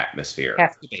normal atmosphere.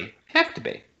 Have to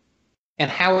be. And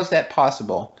how is that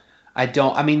possible?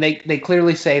 They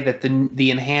clearly say that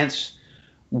the enhanced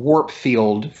warp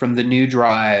field from the new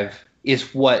drive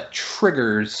is what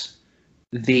triggers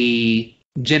the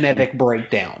genetic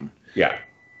breakdown. Yeah.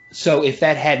 So if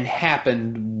that hadn't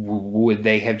happened, would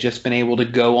they have just been able to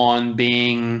go on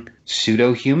being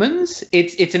pseudo-humans?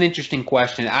 It's an interesting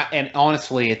question, and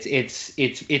honestly,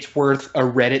 it's worth a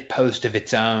Reddit post of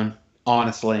its own.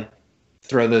 Honestly,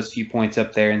 throw those few points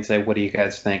up there and say, what do you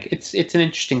guys think? It's an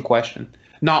interesting question,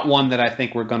 not one that I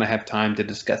think we're going to have time to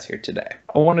discuss here today.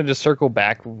 I wanted to circle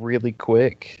back really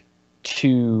quick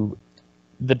to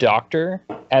the Doctor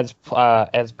as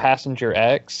Passenger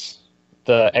X,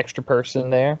 the extra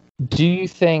person there. Do you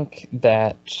think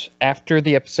that after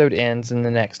the episode ends and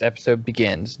the next episode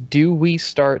begins, do we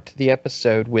start the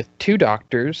episode with two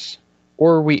doctors,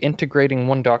 or are we integrating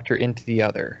one doctor into the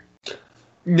other?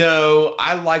 No,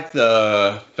 I like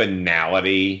the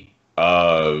finality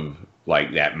of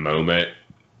like that moment.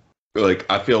 Like,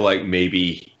 I feel like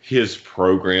maybe his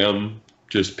program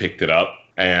just picked it up.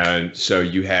 And so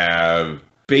you have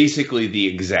basically the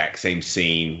exact same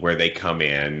scene where they come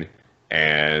in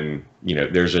and, you know,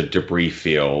 there's a debris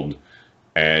field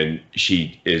and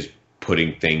she is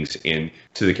putting things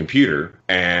into the computer.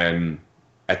 And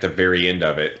at the very end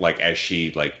of it, like as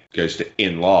she like goes to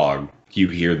end log, you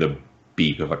hear the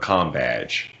beep of a comm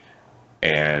badge.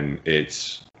 And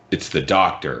it's the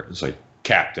Doctor. It's like,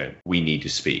 Captain, we need to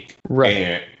speak. Right.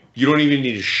 And you don't even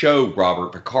need to show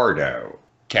Robert Picardo.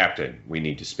 Captain, we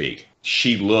need to speak.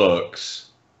 She looks,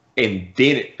 and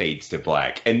then it fades to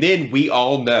black. And then we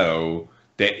all know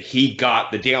that he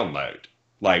got the download.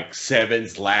 Like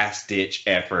Seven's last-ditch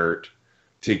effort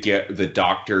to get the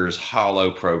Doctor's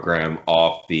hollow program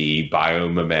off the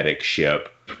biomimetic ship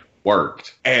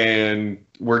worked. And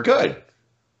we're good.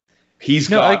 He's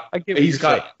got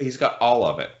all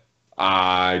of it.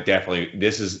 I definitely,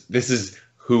 this is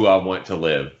who I want to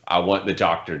live. I want the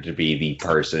Doctor to be the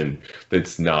person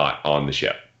that's not on the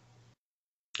ship.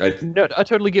 No, I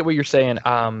totally get what you're saying.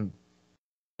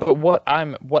 But what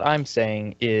I'm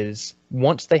saying is,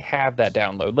 once they have that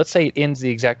download, let's say it ends the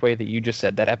exact way that you just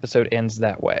said. That episode ends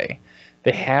that way.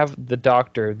 They have the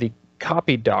Doctor, the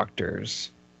copied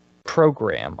Doctor's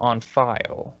program on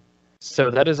file. So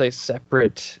that is a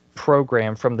separate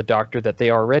program from the Doctor that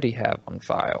they already have on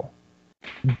file.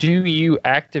 Do you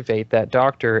activate that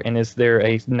Doctor, and is there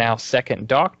a now second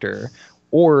Doctor,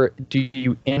 or do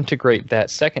you integrate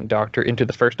that second Doctor into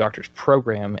the first Doctor's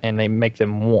program and they make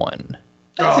them one?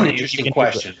 That's an interesting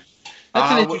question.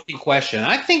 That's an interesting question.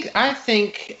 I think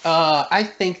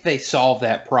they solve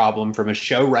that problem from a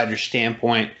show writer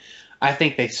standpoint. I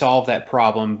think they solve that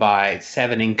problem by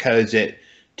Seven encodes it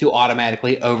to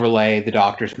automatically overlay the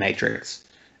Doctor's matrix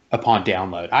upon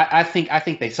download. I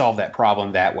think they solve that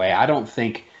problem that way. I don't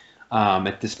think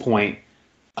at this point.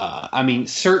 I mean,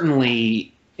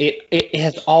 certainly it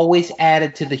has always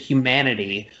added to the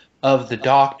humanity of the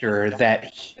Doctor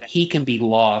that he can be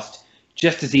lost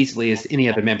just as easily as any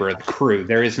other member of the crew.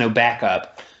 There is no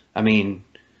backup. I mean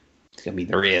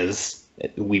there is.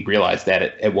 We realized that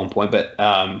at one point, but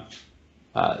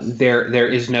there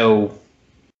is no.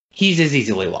 He's as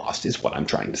easily lost, is what I'm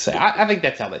trying to say. I think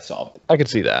that's how they solve it. I could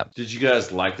see that. Did you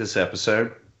guys like this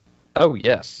episode? Oh,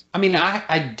 yes. I mean,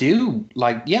 I do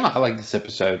like. Yeah, I like this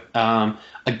episode.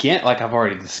 Again, like I've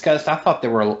already discussed, I thought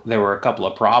there were a couple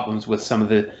of problems with some of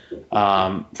the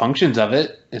functions of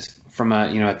it. It's from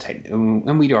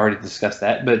and we'd already discussed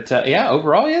that. But yeah,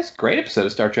 overall, yes, great episode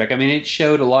of Star Trek. I mean, it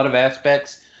showed a lot of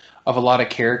aspects of a lot of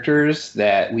characters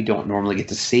that we don't normally get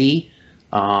to see.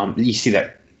 You see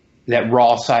that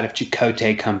raw side of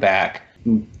Chakotay come back,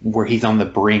 where he's on the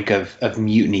brink of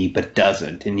mutiny but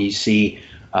doesn't, and you see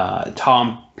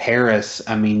Tom Paris.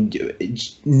 I mean,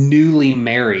 newly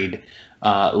married,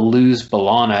 lose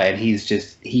B'Elanna, and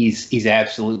he's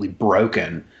absolutely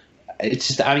broken. It's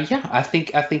just, I mean, yeah, I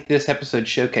think this episode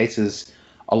showcases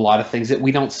a lot of things that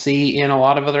we don't see in a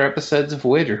lot of other episodes of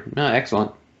Voyager. No,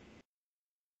 excellent.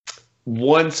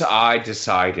 Once I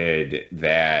decided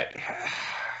that,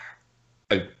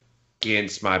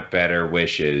 against my better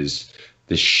wishes,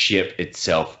 the ship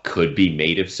itself could be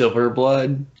made of silver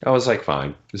blood, I was like,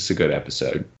 fine, this is a good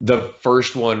episode. The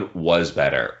first one was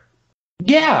better.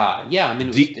 Yeah. I mean,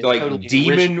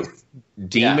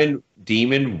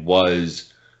 Demon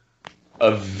was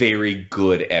a very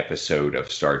good episode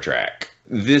of Star Trek.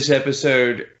 This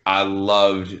episode, I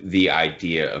loved the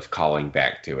idea of calling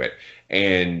back to it,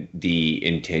 and the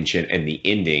intention and the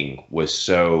ending was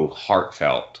so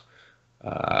heartfelt.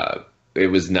 It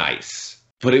was nice,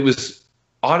 but it was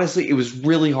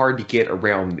really hard to get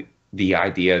around the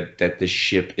idea that the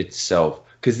ship itself,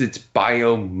 because it's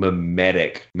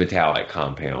biomimetic metallic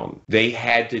compound, they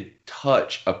had to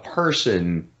touch a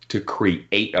person to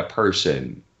create a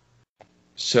person.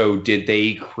 So did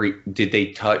they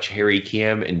touch Harry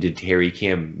Kim, and did Harry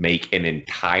Kim make an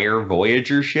entire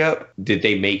Voyager ship? Did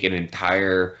they make an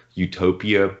entire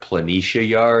Utopia Planitia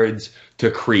yards to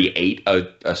create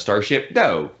a starship?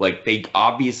 No, like they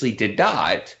obviously did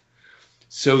not.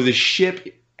 So the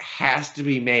ship has to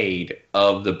be made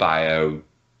of the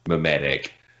biomimetic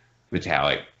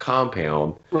metallic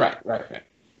compound. Right.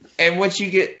 And once you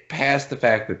get past the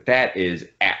fact that that is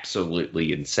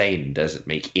absolutely insane and doesn't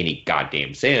make any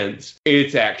goddamn sense,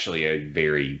 it's actually a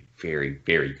very, very,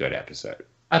 very good episode.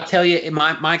 I'll tell you,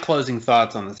 my closing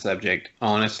thoughts on the subject,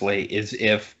 honestly, is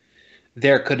if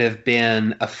there could have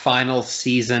been a final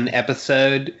season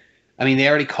episode. I mean, they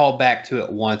already called back to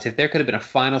it once. If there could have been a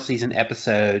final season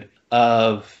episode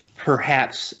of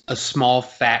perhaps a small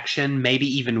faction, maybe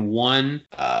even one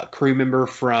crew member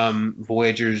from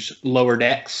Voyager's lower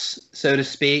decks, so to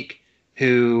speak,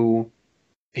 who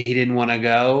he didn't want to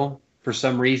go. For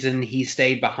some reason, he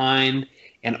stayed behind,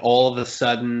 and all of a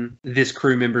sudden, this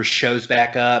crew member shows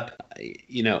back up.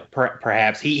 You know,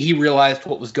 perhaps he realized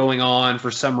what was going on for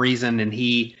some reason, and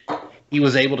he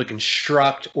was able to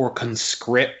construct or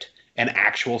conscript an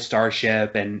actual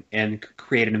starship and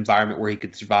create an environment where he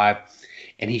could survive.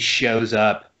 And he shows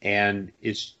up and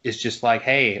is just like,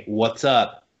 hey, what's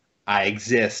up? I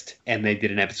exist. And they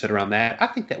did an episode around that. I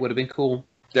think that would have been cool.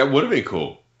 That would have been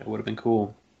cool.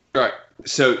 All right.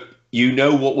 So you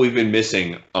know what we've been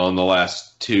missing on the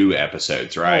last 2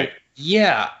 episodes, right? Oh,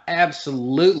 yeah,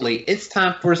 absolutely. It's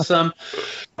time for some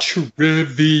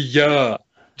trivia.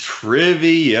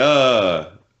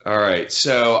 All right.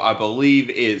 So I believe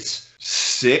it's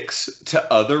 6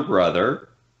 to other brother.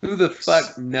 Who the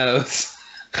fuck knows?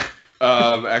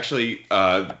 Actually,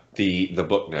 the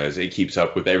book knows. It keeps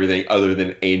up with everything other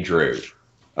than Andrew,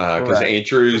 because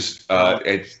Andrew's.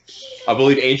 I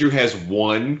believe Andrew has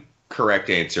 1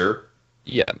 correct answer.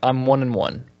 Yeah, I'm 1 and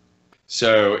 1.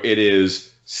 So it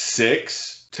is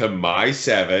 6 to my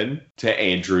 7 to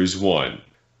Andrew's 1.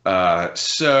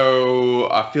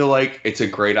 So I feel like it's a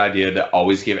great idea to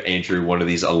always give Andrew one of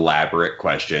these elaborate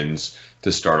questions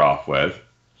to start off with.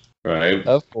 Right.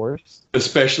 Of course.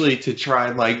 Especially to try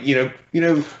and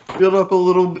build up a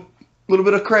little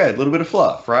bit of cred, a little bit of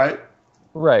fluff, right?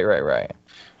 Right.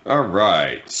 All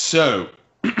right. So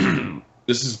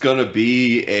this is gonna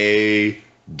be a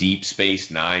Deep Space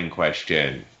Nine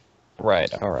question.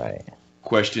 Right. All right.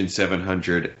 Question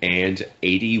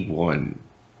 781.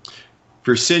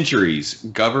 For centuries,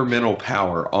 governmental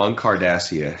power on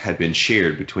Cardassia had been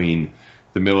shared between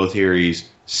the military's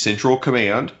Central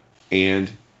Command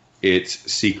and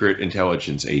its secret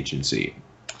intelligence agency.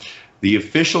 The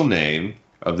official name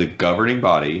of the governing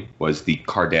body was the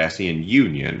Cardassian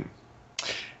Union,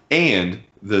 and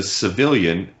the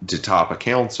civilian Detapa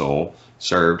Council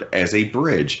served as a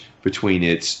bridge between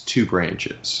its 2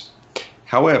 branches.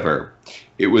 However,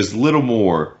 it was little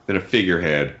more than a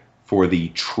figurehead for the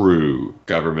true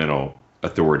governmental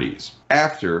authorities.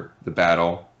 After the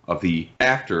battle of the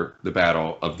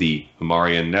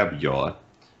Amarian Nebula,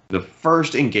 the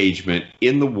first engagement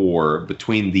in the war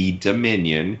between the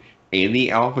Dominion and the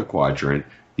Alpha Quadrant,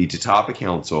 the Detapa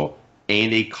Council,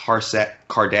 and a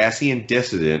Cardassian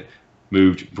dissident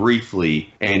moved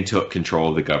briefly and took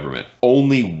control of the government.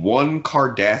 Only one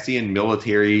Cardassian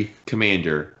military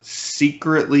commander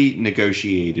secretly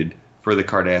negotiated for the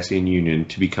Cardassian Union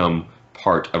to become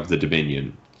part of the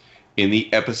Dominion. In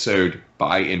the episode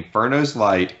By Inferno's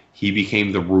Light, he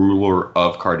became the ruler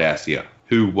of Cardassia.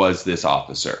 Who was this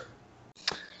officer?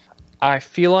 I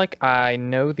feel like I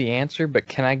know the answer, but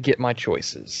can I get my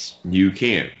choices? You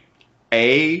can.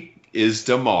 A is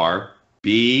Damar.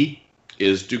 B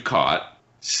is Ducat.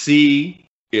 C,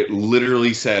 it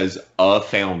literally says a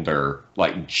founder,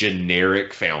 like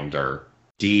generic founder.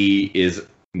 D is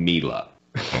Mila.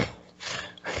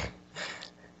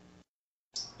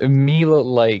 Mila,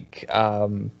 like,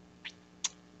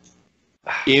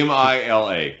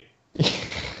 Mila.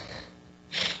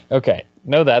 Okay,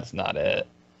 no, that's not it.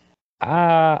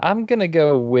 I'm gonna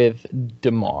go with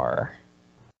Damar.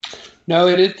 No,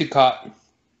 it is Ducat.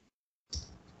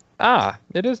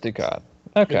 It is Ducat.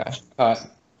 Okay.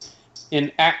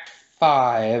 In Act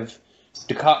 5,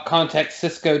 Ducat contacts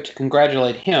Cisco to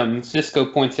congratulate him. Cisco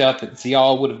points out that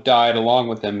Zial would have died along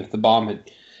with him if the bomb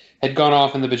had gone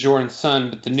off in the Bajoran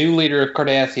sun, but the new leader of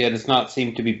Cardassia does not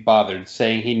seem to be bothered,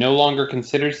 saying he no longer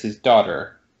considers his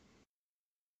daughter.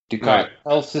 Ducat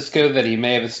tells Cisco that he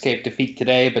may have escaped defeat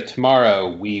today, but tomorrow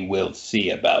we will see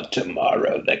about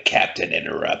tomorrow. The captain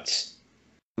interrupts.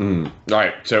 All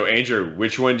right. So, Andrew,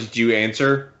 which one did you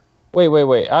answer?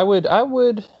 Wait. I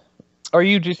would. Are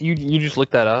you just you just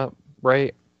looked that up,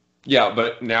 right? Yeah,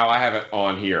 but now I have it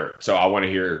on here, so I want to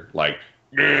hear like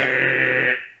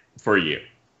for you.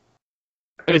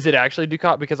 Is it actually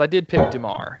Ducat? Because I did pick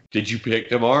Damar. Did you pick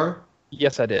Damar?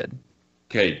 Yes, I did.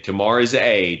 Okay, Damar is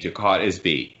A, Ducat is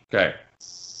B. Okay.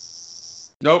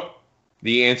 Nope.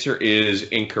 The answer is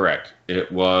incorrect.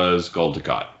 It was Gold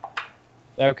Ducat,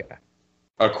 Okay.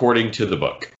 according to the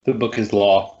book. The book is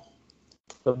law.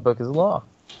 The book is law.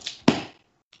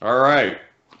 All right.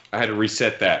 I had to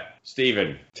reset that.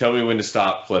 Steven, tell me when to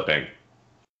stop flipping.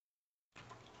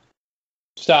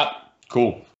 Stop.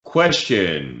 Cool.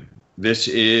 Question. This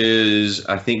is,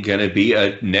 I think, going to be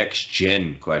a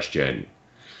next-gen question.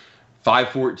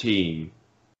 514.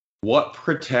 What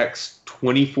protects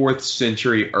 24th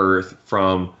century Earth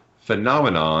from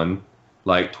phenomenon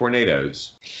like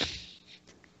tornadoes?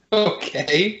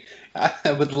 Okay.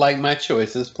 I would like my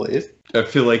choices, please. I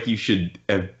feel like you should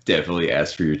have definitely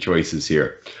asked for your choices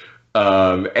here.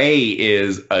 A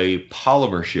is a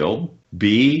polymer shield.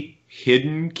 B,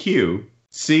 hidden Q.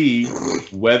 C,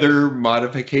 weather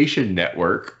modification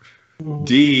network.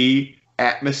 D,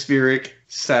 atmospheric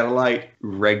satellite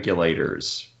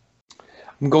regulators.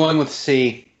 I'm going with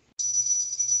C.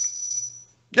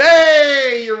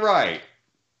 Yay! You're right.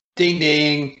 Ding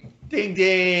ding. Ding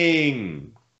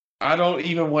ding. I don't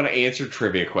even want to answer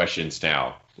trivia questions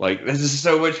now. Like, this is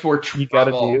so much more trouble. You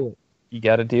gotta do it. You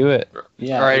gotta do it.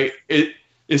 Yeah. All right.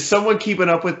 Is someone keeping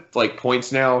up with like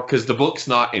points now? Because the book's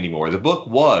not anymore. The book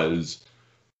was.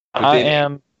 I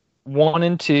am 1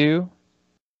 and 2.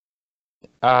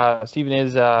 Steven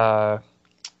is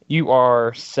you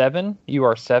are 7. You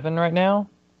are 7 right now.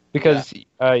 Because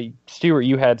Stuart,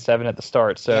 you had 7 at the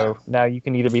start, so now you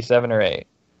can either be 7 or 8. Okay.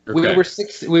 We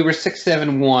were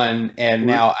 6-7-1, and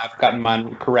now I've gotten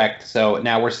mine correct. So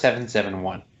now we're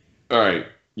 7-7-1. All right.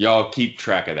 Y'all keep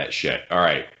track of that shit. All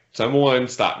right. Someone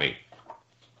stop me.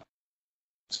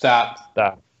 Stop.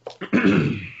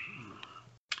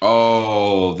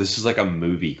 Oh, this is like a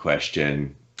movie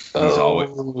question.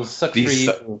 Sucks for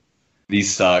you.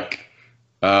 These suck.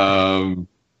 I'm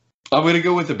going to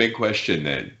go with a big question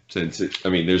then, since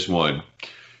there's one.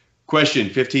 Question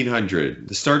 1500.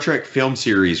 The Star Trek film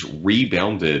series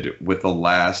rebounded with the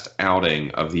last outing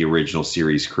of the original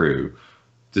series crew.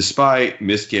 Despite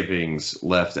misgivings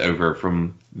left over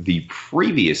from the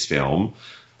previous film,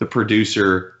 the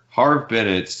producer Harve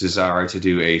Bennett's desire to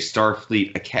do a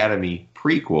Starfleet Academy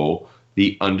prequel,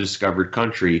 The Undiscovered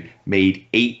Country, made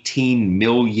 $18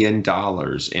 million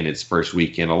in its first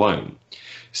weekend alone.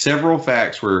 Several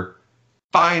facts were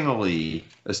finally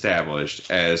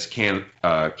established as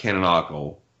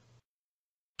canonical,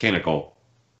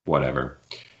 whatever,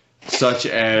 such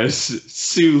as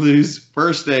Sulu's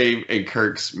first name and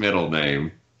Kirk's middle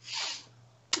name.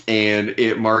 And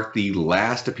it marked the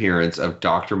last appearance of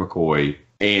Dr. McCoy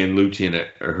and Lieutenant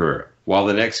Uhura. While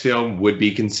the next film would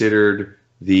be considered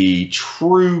the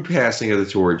true passing of the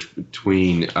torch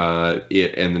between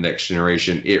it and the Next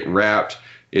Generation, it wrapped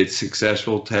its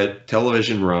successful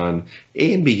television run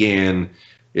and began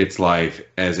its life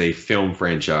as a film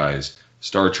franchise.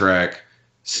 Star Trek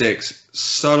VI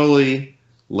subtly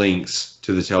links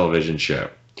to the television show.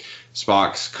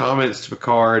 Spock's comments to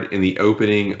Picard in the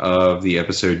opening of the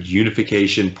episode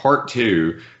Unification Part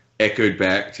 2 echoed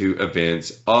back to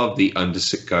events of the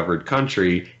Undiscovered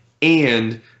Country,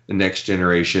 and the Next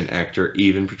Generation actor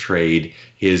even portrayed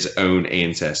his own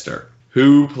ancestor,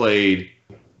 who played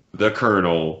the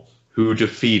Colonel who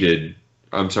defended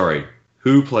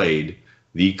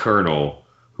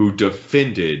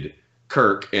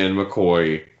Kirk and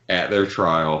McCoy at their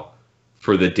trial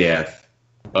for the death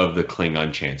of the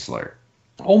Klingon Chancellor.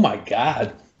 Oh my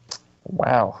God.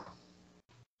 Wow.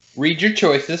 Read your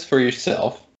choices for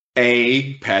yourself.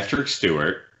 A, Patrick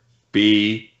Stewart.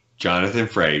 B, Jonathan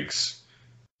Frakes.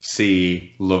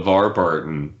 C, LeVar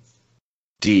Burton.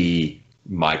 D,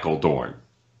 Michael Dorn.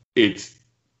 It's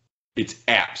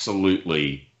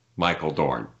absolutely Michael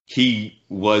Dorn. He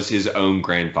was his own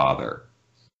grandfather.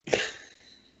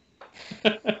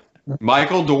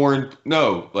 Michael Dorn,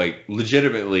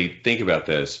 legitimately think about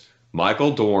this.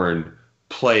 Michael Dorn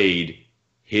played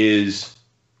his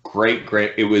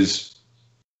it was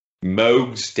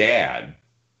Moog's dad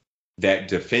that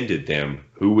defended them,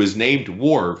 who was named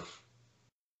Worf,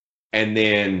 and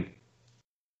then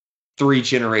 3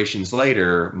 generations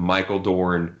later, Michael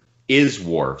Dorn is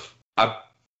Worf. I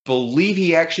believe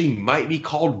he actually might be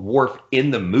called Worf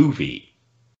in the movie.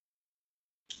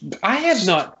 I have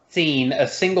not seen a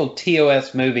single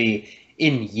TOS movie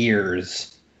in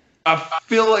years. I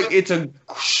feel like it's a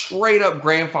straight up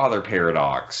grandfather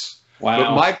paradox.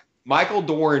 Wow. But Michael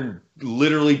Dorn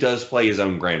literally does play his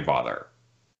own grandfather.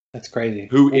 That's crazy.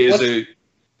 Who is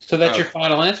So that's your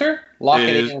final answer? Lock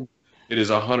it in. It is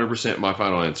 100% my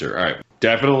final answer. All right.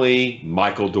 Definitely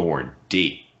Michael Dorn.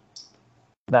 D.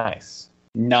 Nice.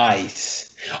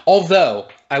 Nice. Although,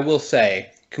 I will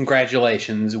say,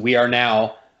 congratulations. We are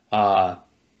now,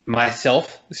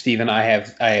 myself, Stephen, I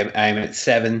am at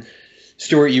 7.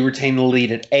 Stuart, you retain the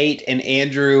lead at 8. And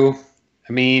Andrew,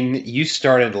 I mean, you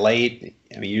started late.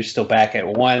 I mean, you're still back at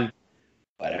 1.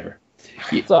 Whatever.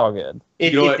 It's all good.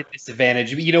 It's a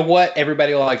disadvantage. You know what?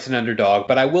 Everybody likes an underdog.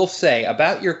 But I will say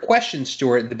about your question,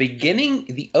 Stuart,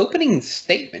 the opening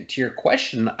statement to your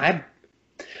question, I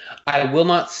will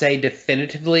not say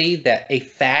definitively that a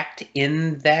fact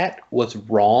in that was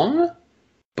wrong,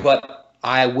 but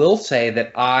I will say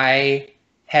that I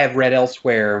have read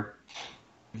elsewhere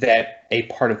that a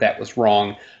part of that was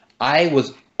wrong. I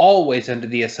was always under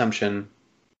the assumption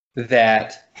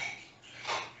that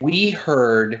we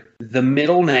heard the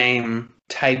middle name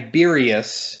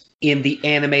Tiberius in the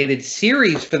animated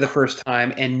series for the first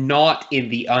time and not in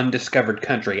the Undiscovered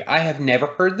Country. I have never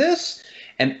heard this,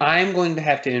 and I'm going to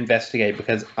have to investigate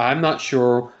because I'm not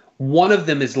sure one of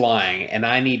them is lying, and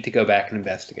I need to go back and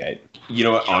investigate. You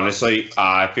know what? Honestly,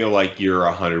 I feel like you're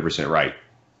 100% right.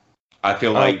 I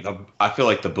feel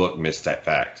like the book missed that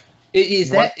fact.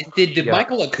 Did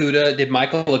Michael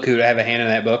Okuda have a hand in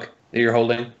that book that you're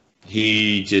holding?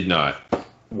 He did not.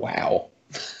 Wow.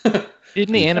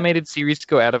 Didn't the animated series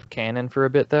go out of canon for a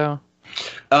bit, though?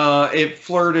 It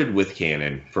flirted with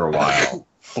canon for a while.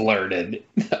 Flirted.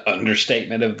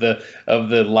 Understatement of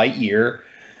the light year.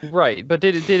 Right, but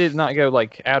did it not go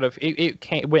like out of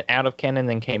it went out of canon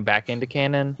then came back into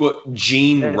canon? Well,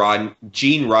 Gene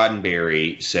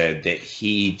Roddenberry said that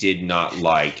he did not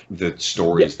like the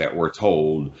stories that were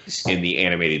told in the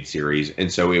animated series,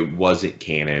 and so it wasn't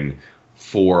canon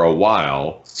for a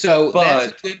while. So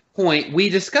that's a good point. We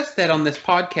discussed that on this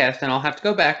podcast, and I'll have to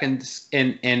go back and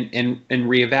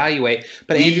reevaluate.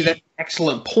 But Andrew, that's an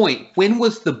excellent point. When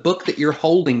was the book that you're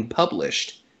holding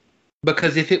published?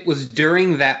 Because if it was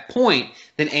during that point,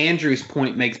 then Andrew's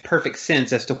point makes perfect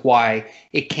sense as to why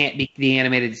it can't be the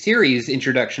animated series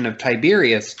introduction of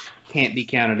Tiberius can't be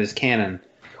counted as canon.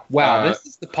 Wow, this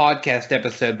is the podcast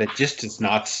episode that just does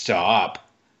not stop.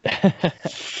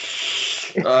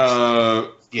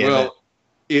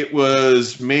 It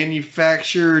was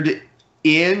manufactured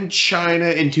in China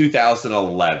in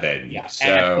 2011. Yeah, so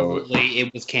absolutely,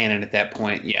 it was canon at that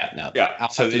point. Yeah, no. Yeah,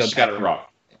 so they just got it wrong.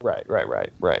 Right.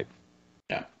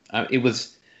 Yeah, it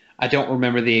was. I don't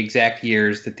remember the exact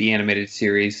years that the animated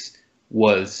series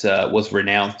was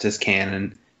renounced as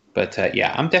canon, but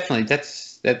yeah, I'm definitely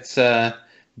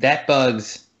that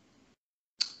bugs.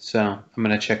 So I'm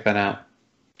gonna check that out.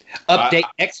 Update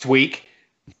next week.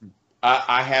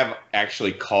 I have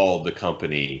actually called the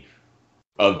company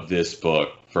of this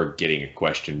book for getting a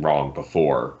question wrong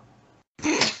before.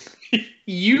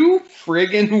 You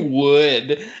friggin'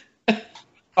 would.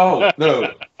 Oh,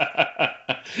 no.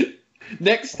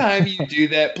 Next time you do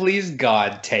that, please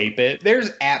God tape it.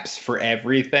 There's apps for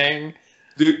everything.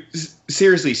 Dude,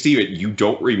 seriously, Steven, you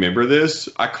don't remember this?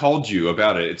 I called you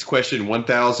about it. It's question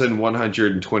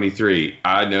 1123.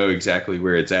 I know exactly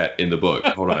where it's at in the book.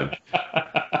 Hold on.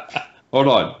 Hold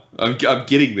on. I'm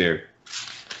getting there.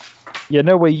 Yeah,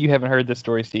 no way you haven't heard this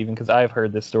story, Stephen, because I've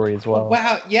heard this story as well.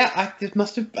 Wow, yeah, I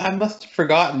must have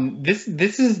forgotten. This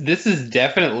is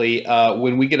definitely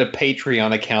when we get a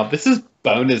Patreon account. This is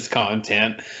bonus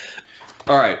content.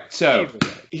 All right, so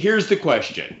here's the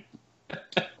question.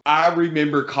 I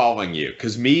remember calling you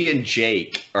because me and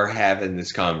Jake are having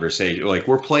this conversation. Like,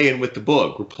 we're playing with the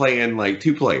book. We're playing like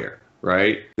 2-player,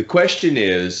 right? The question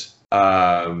is,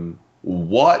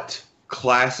 what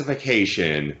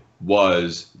classification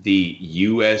was the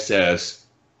USS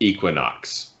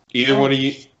Equinox? Either one of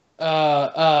you?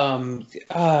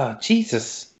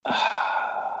 Jesus.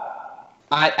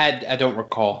 I don't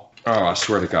recall. Oh, I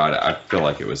swear to God, I feel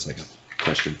like it was like a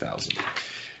question 1,000.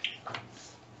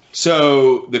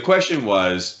 So the question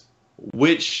was,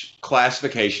 which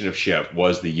classification of ship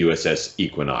was the USS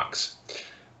Equinox?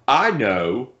 I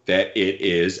know that it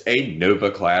is a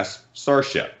Nova-class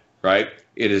starship, right?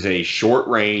 It is a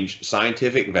short-range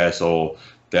scientific vessel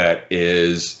that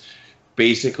is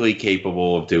basically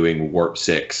capable of doing warp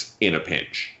 6 in a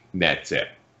pinch. That's it.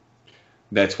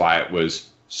 That's why it was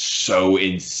so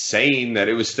insane that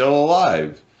it was still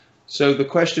alive. So the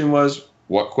question was,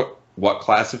 what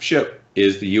class of ship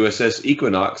is the USS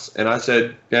Equinox? And I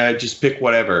said, just pick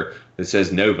whatever that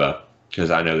says Nova,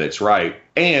 because I know that's right.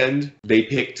 And they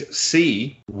picked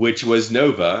C, which was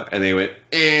Nova, and they went,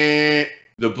 eh.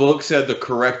 The book said the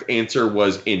correct answer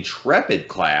was Intrepid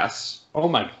class. Oh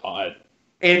my God.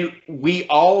 And we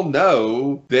all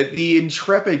know that the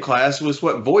Intrepid class was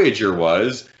what Voyager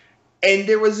was. And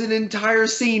there was an entire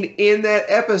scene in that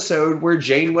episode where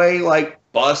Janeway, like,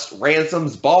 bust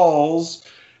Ransom's balls.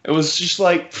 It was just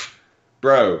like,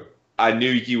 bro, I knew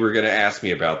you were going to ask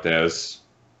me about this.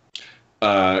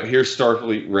 Here's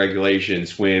Starfleet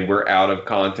regulations. When we're out of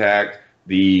contact,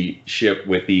 the ship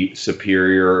with the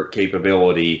superior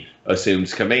capability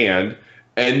assumes command.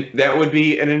 And that would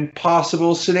be an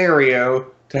impossible scenario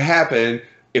to happen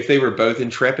if they were both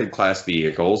Intrepid class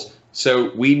vehicles.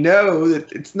 So we know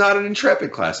that it's not an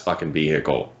Intrepid class fucking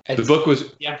vehicle. The book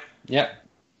was... Yeah.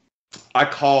 I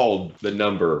called the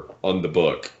number on the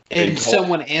book. And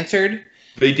someone answered?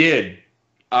 They did.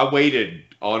 I waited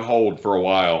on hold for a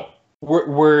while.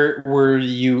 Were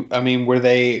you, I mean, were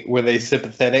they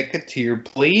sympathetic to your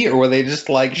plea, or were they just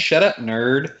like, shut up,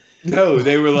 nerd? No,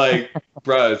 they were like,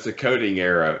 bruh, it's a coding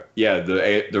error. Yeah,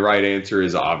 the right answer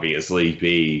is obviously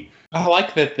B. I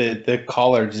like that the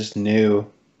caller just knew.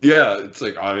 Yeah, it's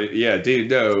like, yeah, dude,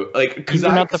 no. Like, because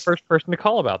You're not the first person to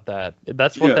call about that.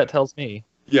 That's what that tells me.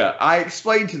 Yeah, I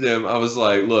explained to them, I was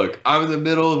like, look, I'm in the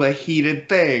middle of a heated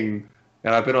thing,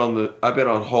 and I've been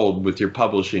on hold with your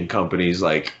publishing company's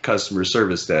like customer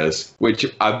service desk, which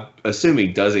I'm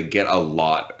assuming doesn't get a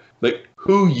lot. Like,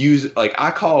 who uses, like, I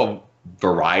call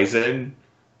Verizon,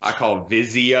 I call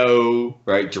Vizio,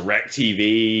 right?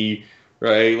 DirecTV,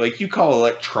 right? Like, you call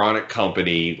electronic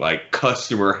company like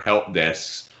customer help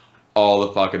desks all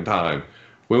the fucking time.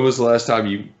 When was the last time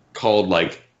you called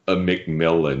like a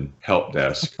Macmillan help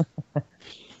desk? Right?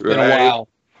 Been a while.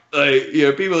 Like, you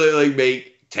know, people that like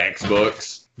make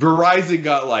textbooks. Verizon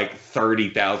got like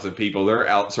 30,000 people. They're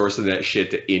outsourcing that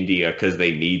shit to India because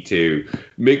they need to.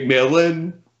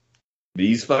 Macmillan,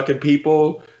 these fucking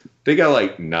people, they got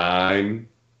like 9,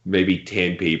 maybe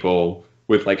 10 people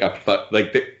with like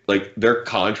they're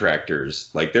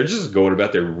contractors. Like, they're just going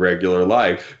about their regular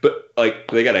life, but like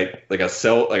they got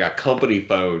a company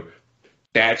phone.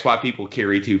 That's why people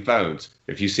carry 2 phones.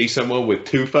 If you see someone with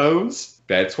 2 phones,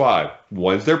 that's why.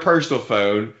 One's their personal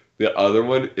phone. The other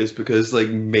one is because like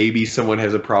maybe someone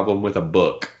has a problem with a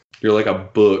book. You're like a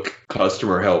book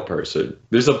customer help person.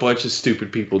 There's a bunch of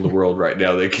stupid people in the world right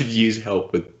now that could use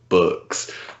help with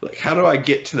books. Like, how do I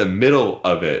get to the middle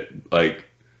of it? Like,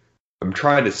 I'm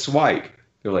trying to swipe.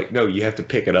 They're like, no, you have to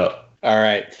pick it up. All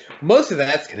right. Most of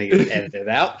that's going to get edited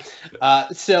out.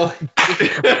 So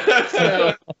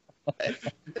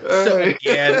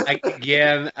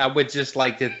again, I would just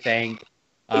like to thank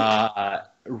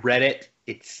Reddit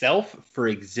itself for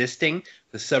existing,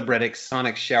 the subreddit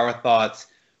Sonic Shower Thoughts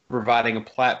providing a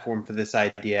platform for this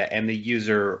idea, and the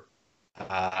user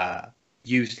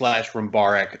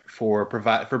u/Rumbarek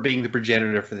for being the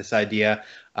progenitor for this idea.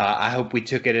 I hope we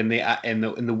took it in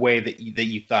the way that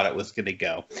you thought it was going to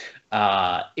go,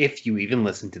 if you even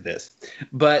listened to this.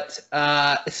 But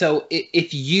so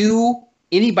if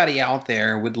anybody out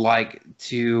there would like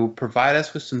to provide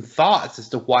us with some thoughts as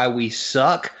to why we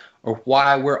suck or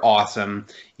why we're awesome,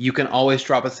 you can always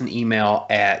drop us an email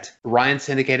at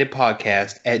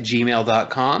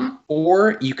ryansyndicatedpodcast@gmail.com,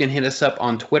 or you can hit us up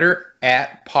on Twitter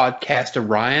at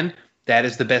podcastorion. That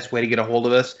is the best way to get a hold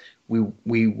of us.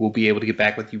 We will be able to get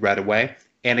back with you right away.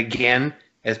 And again,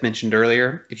 as mentioned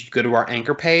earlier, if you go to our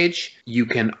Anchor page, you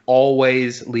can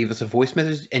always leave us a voice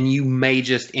message, and you may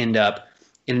just end up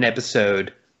in an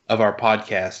episode of our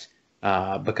podcast,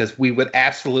 because we would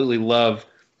absolutely love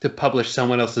to publish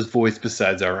someone else's voice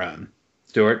besides our own.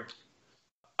 Stuart?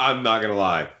 I'm not going to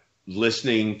lie.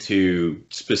 Listening to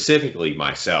specifically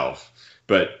myself,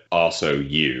 but also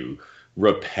you,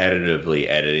 repetitively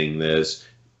editing this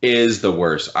is the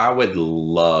worst. I would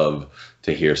love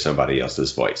to hear somebody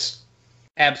else's voice.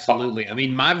 Absolutely. I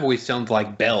mean, my voice sounds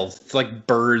like bells. It's like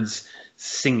birds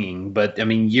singing, but I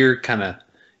mean, you're kind of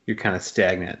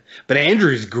stagnant. But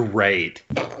Andrew's great.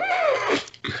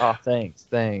 Oh, thanks.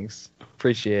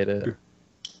 Appreciate it.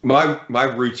 My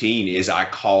routine is I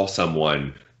call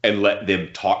someone and let them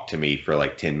talk to me for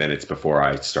like 10 minutes before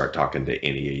I start talking to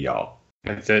any of y'all.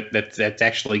 That's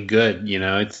actually good. You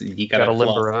know, you gotta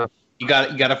limber up. You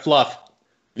gotta fluff.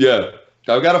 Yeah,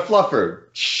 I've got a fluffer.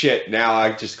 Shit, now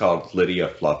I just called Lydia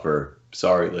Fluffer.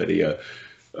 Sorry, Lydia.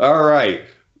 All right.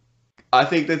 I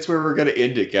think that's where we're going to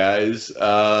end it, guys.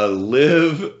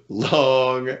 Live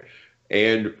long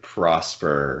and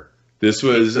prosper. This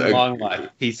was long life.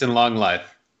 Peace and long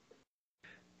life.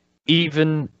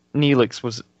 Even Neelix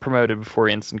was promoted before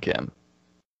Ensign Kim.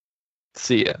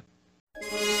 See ya.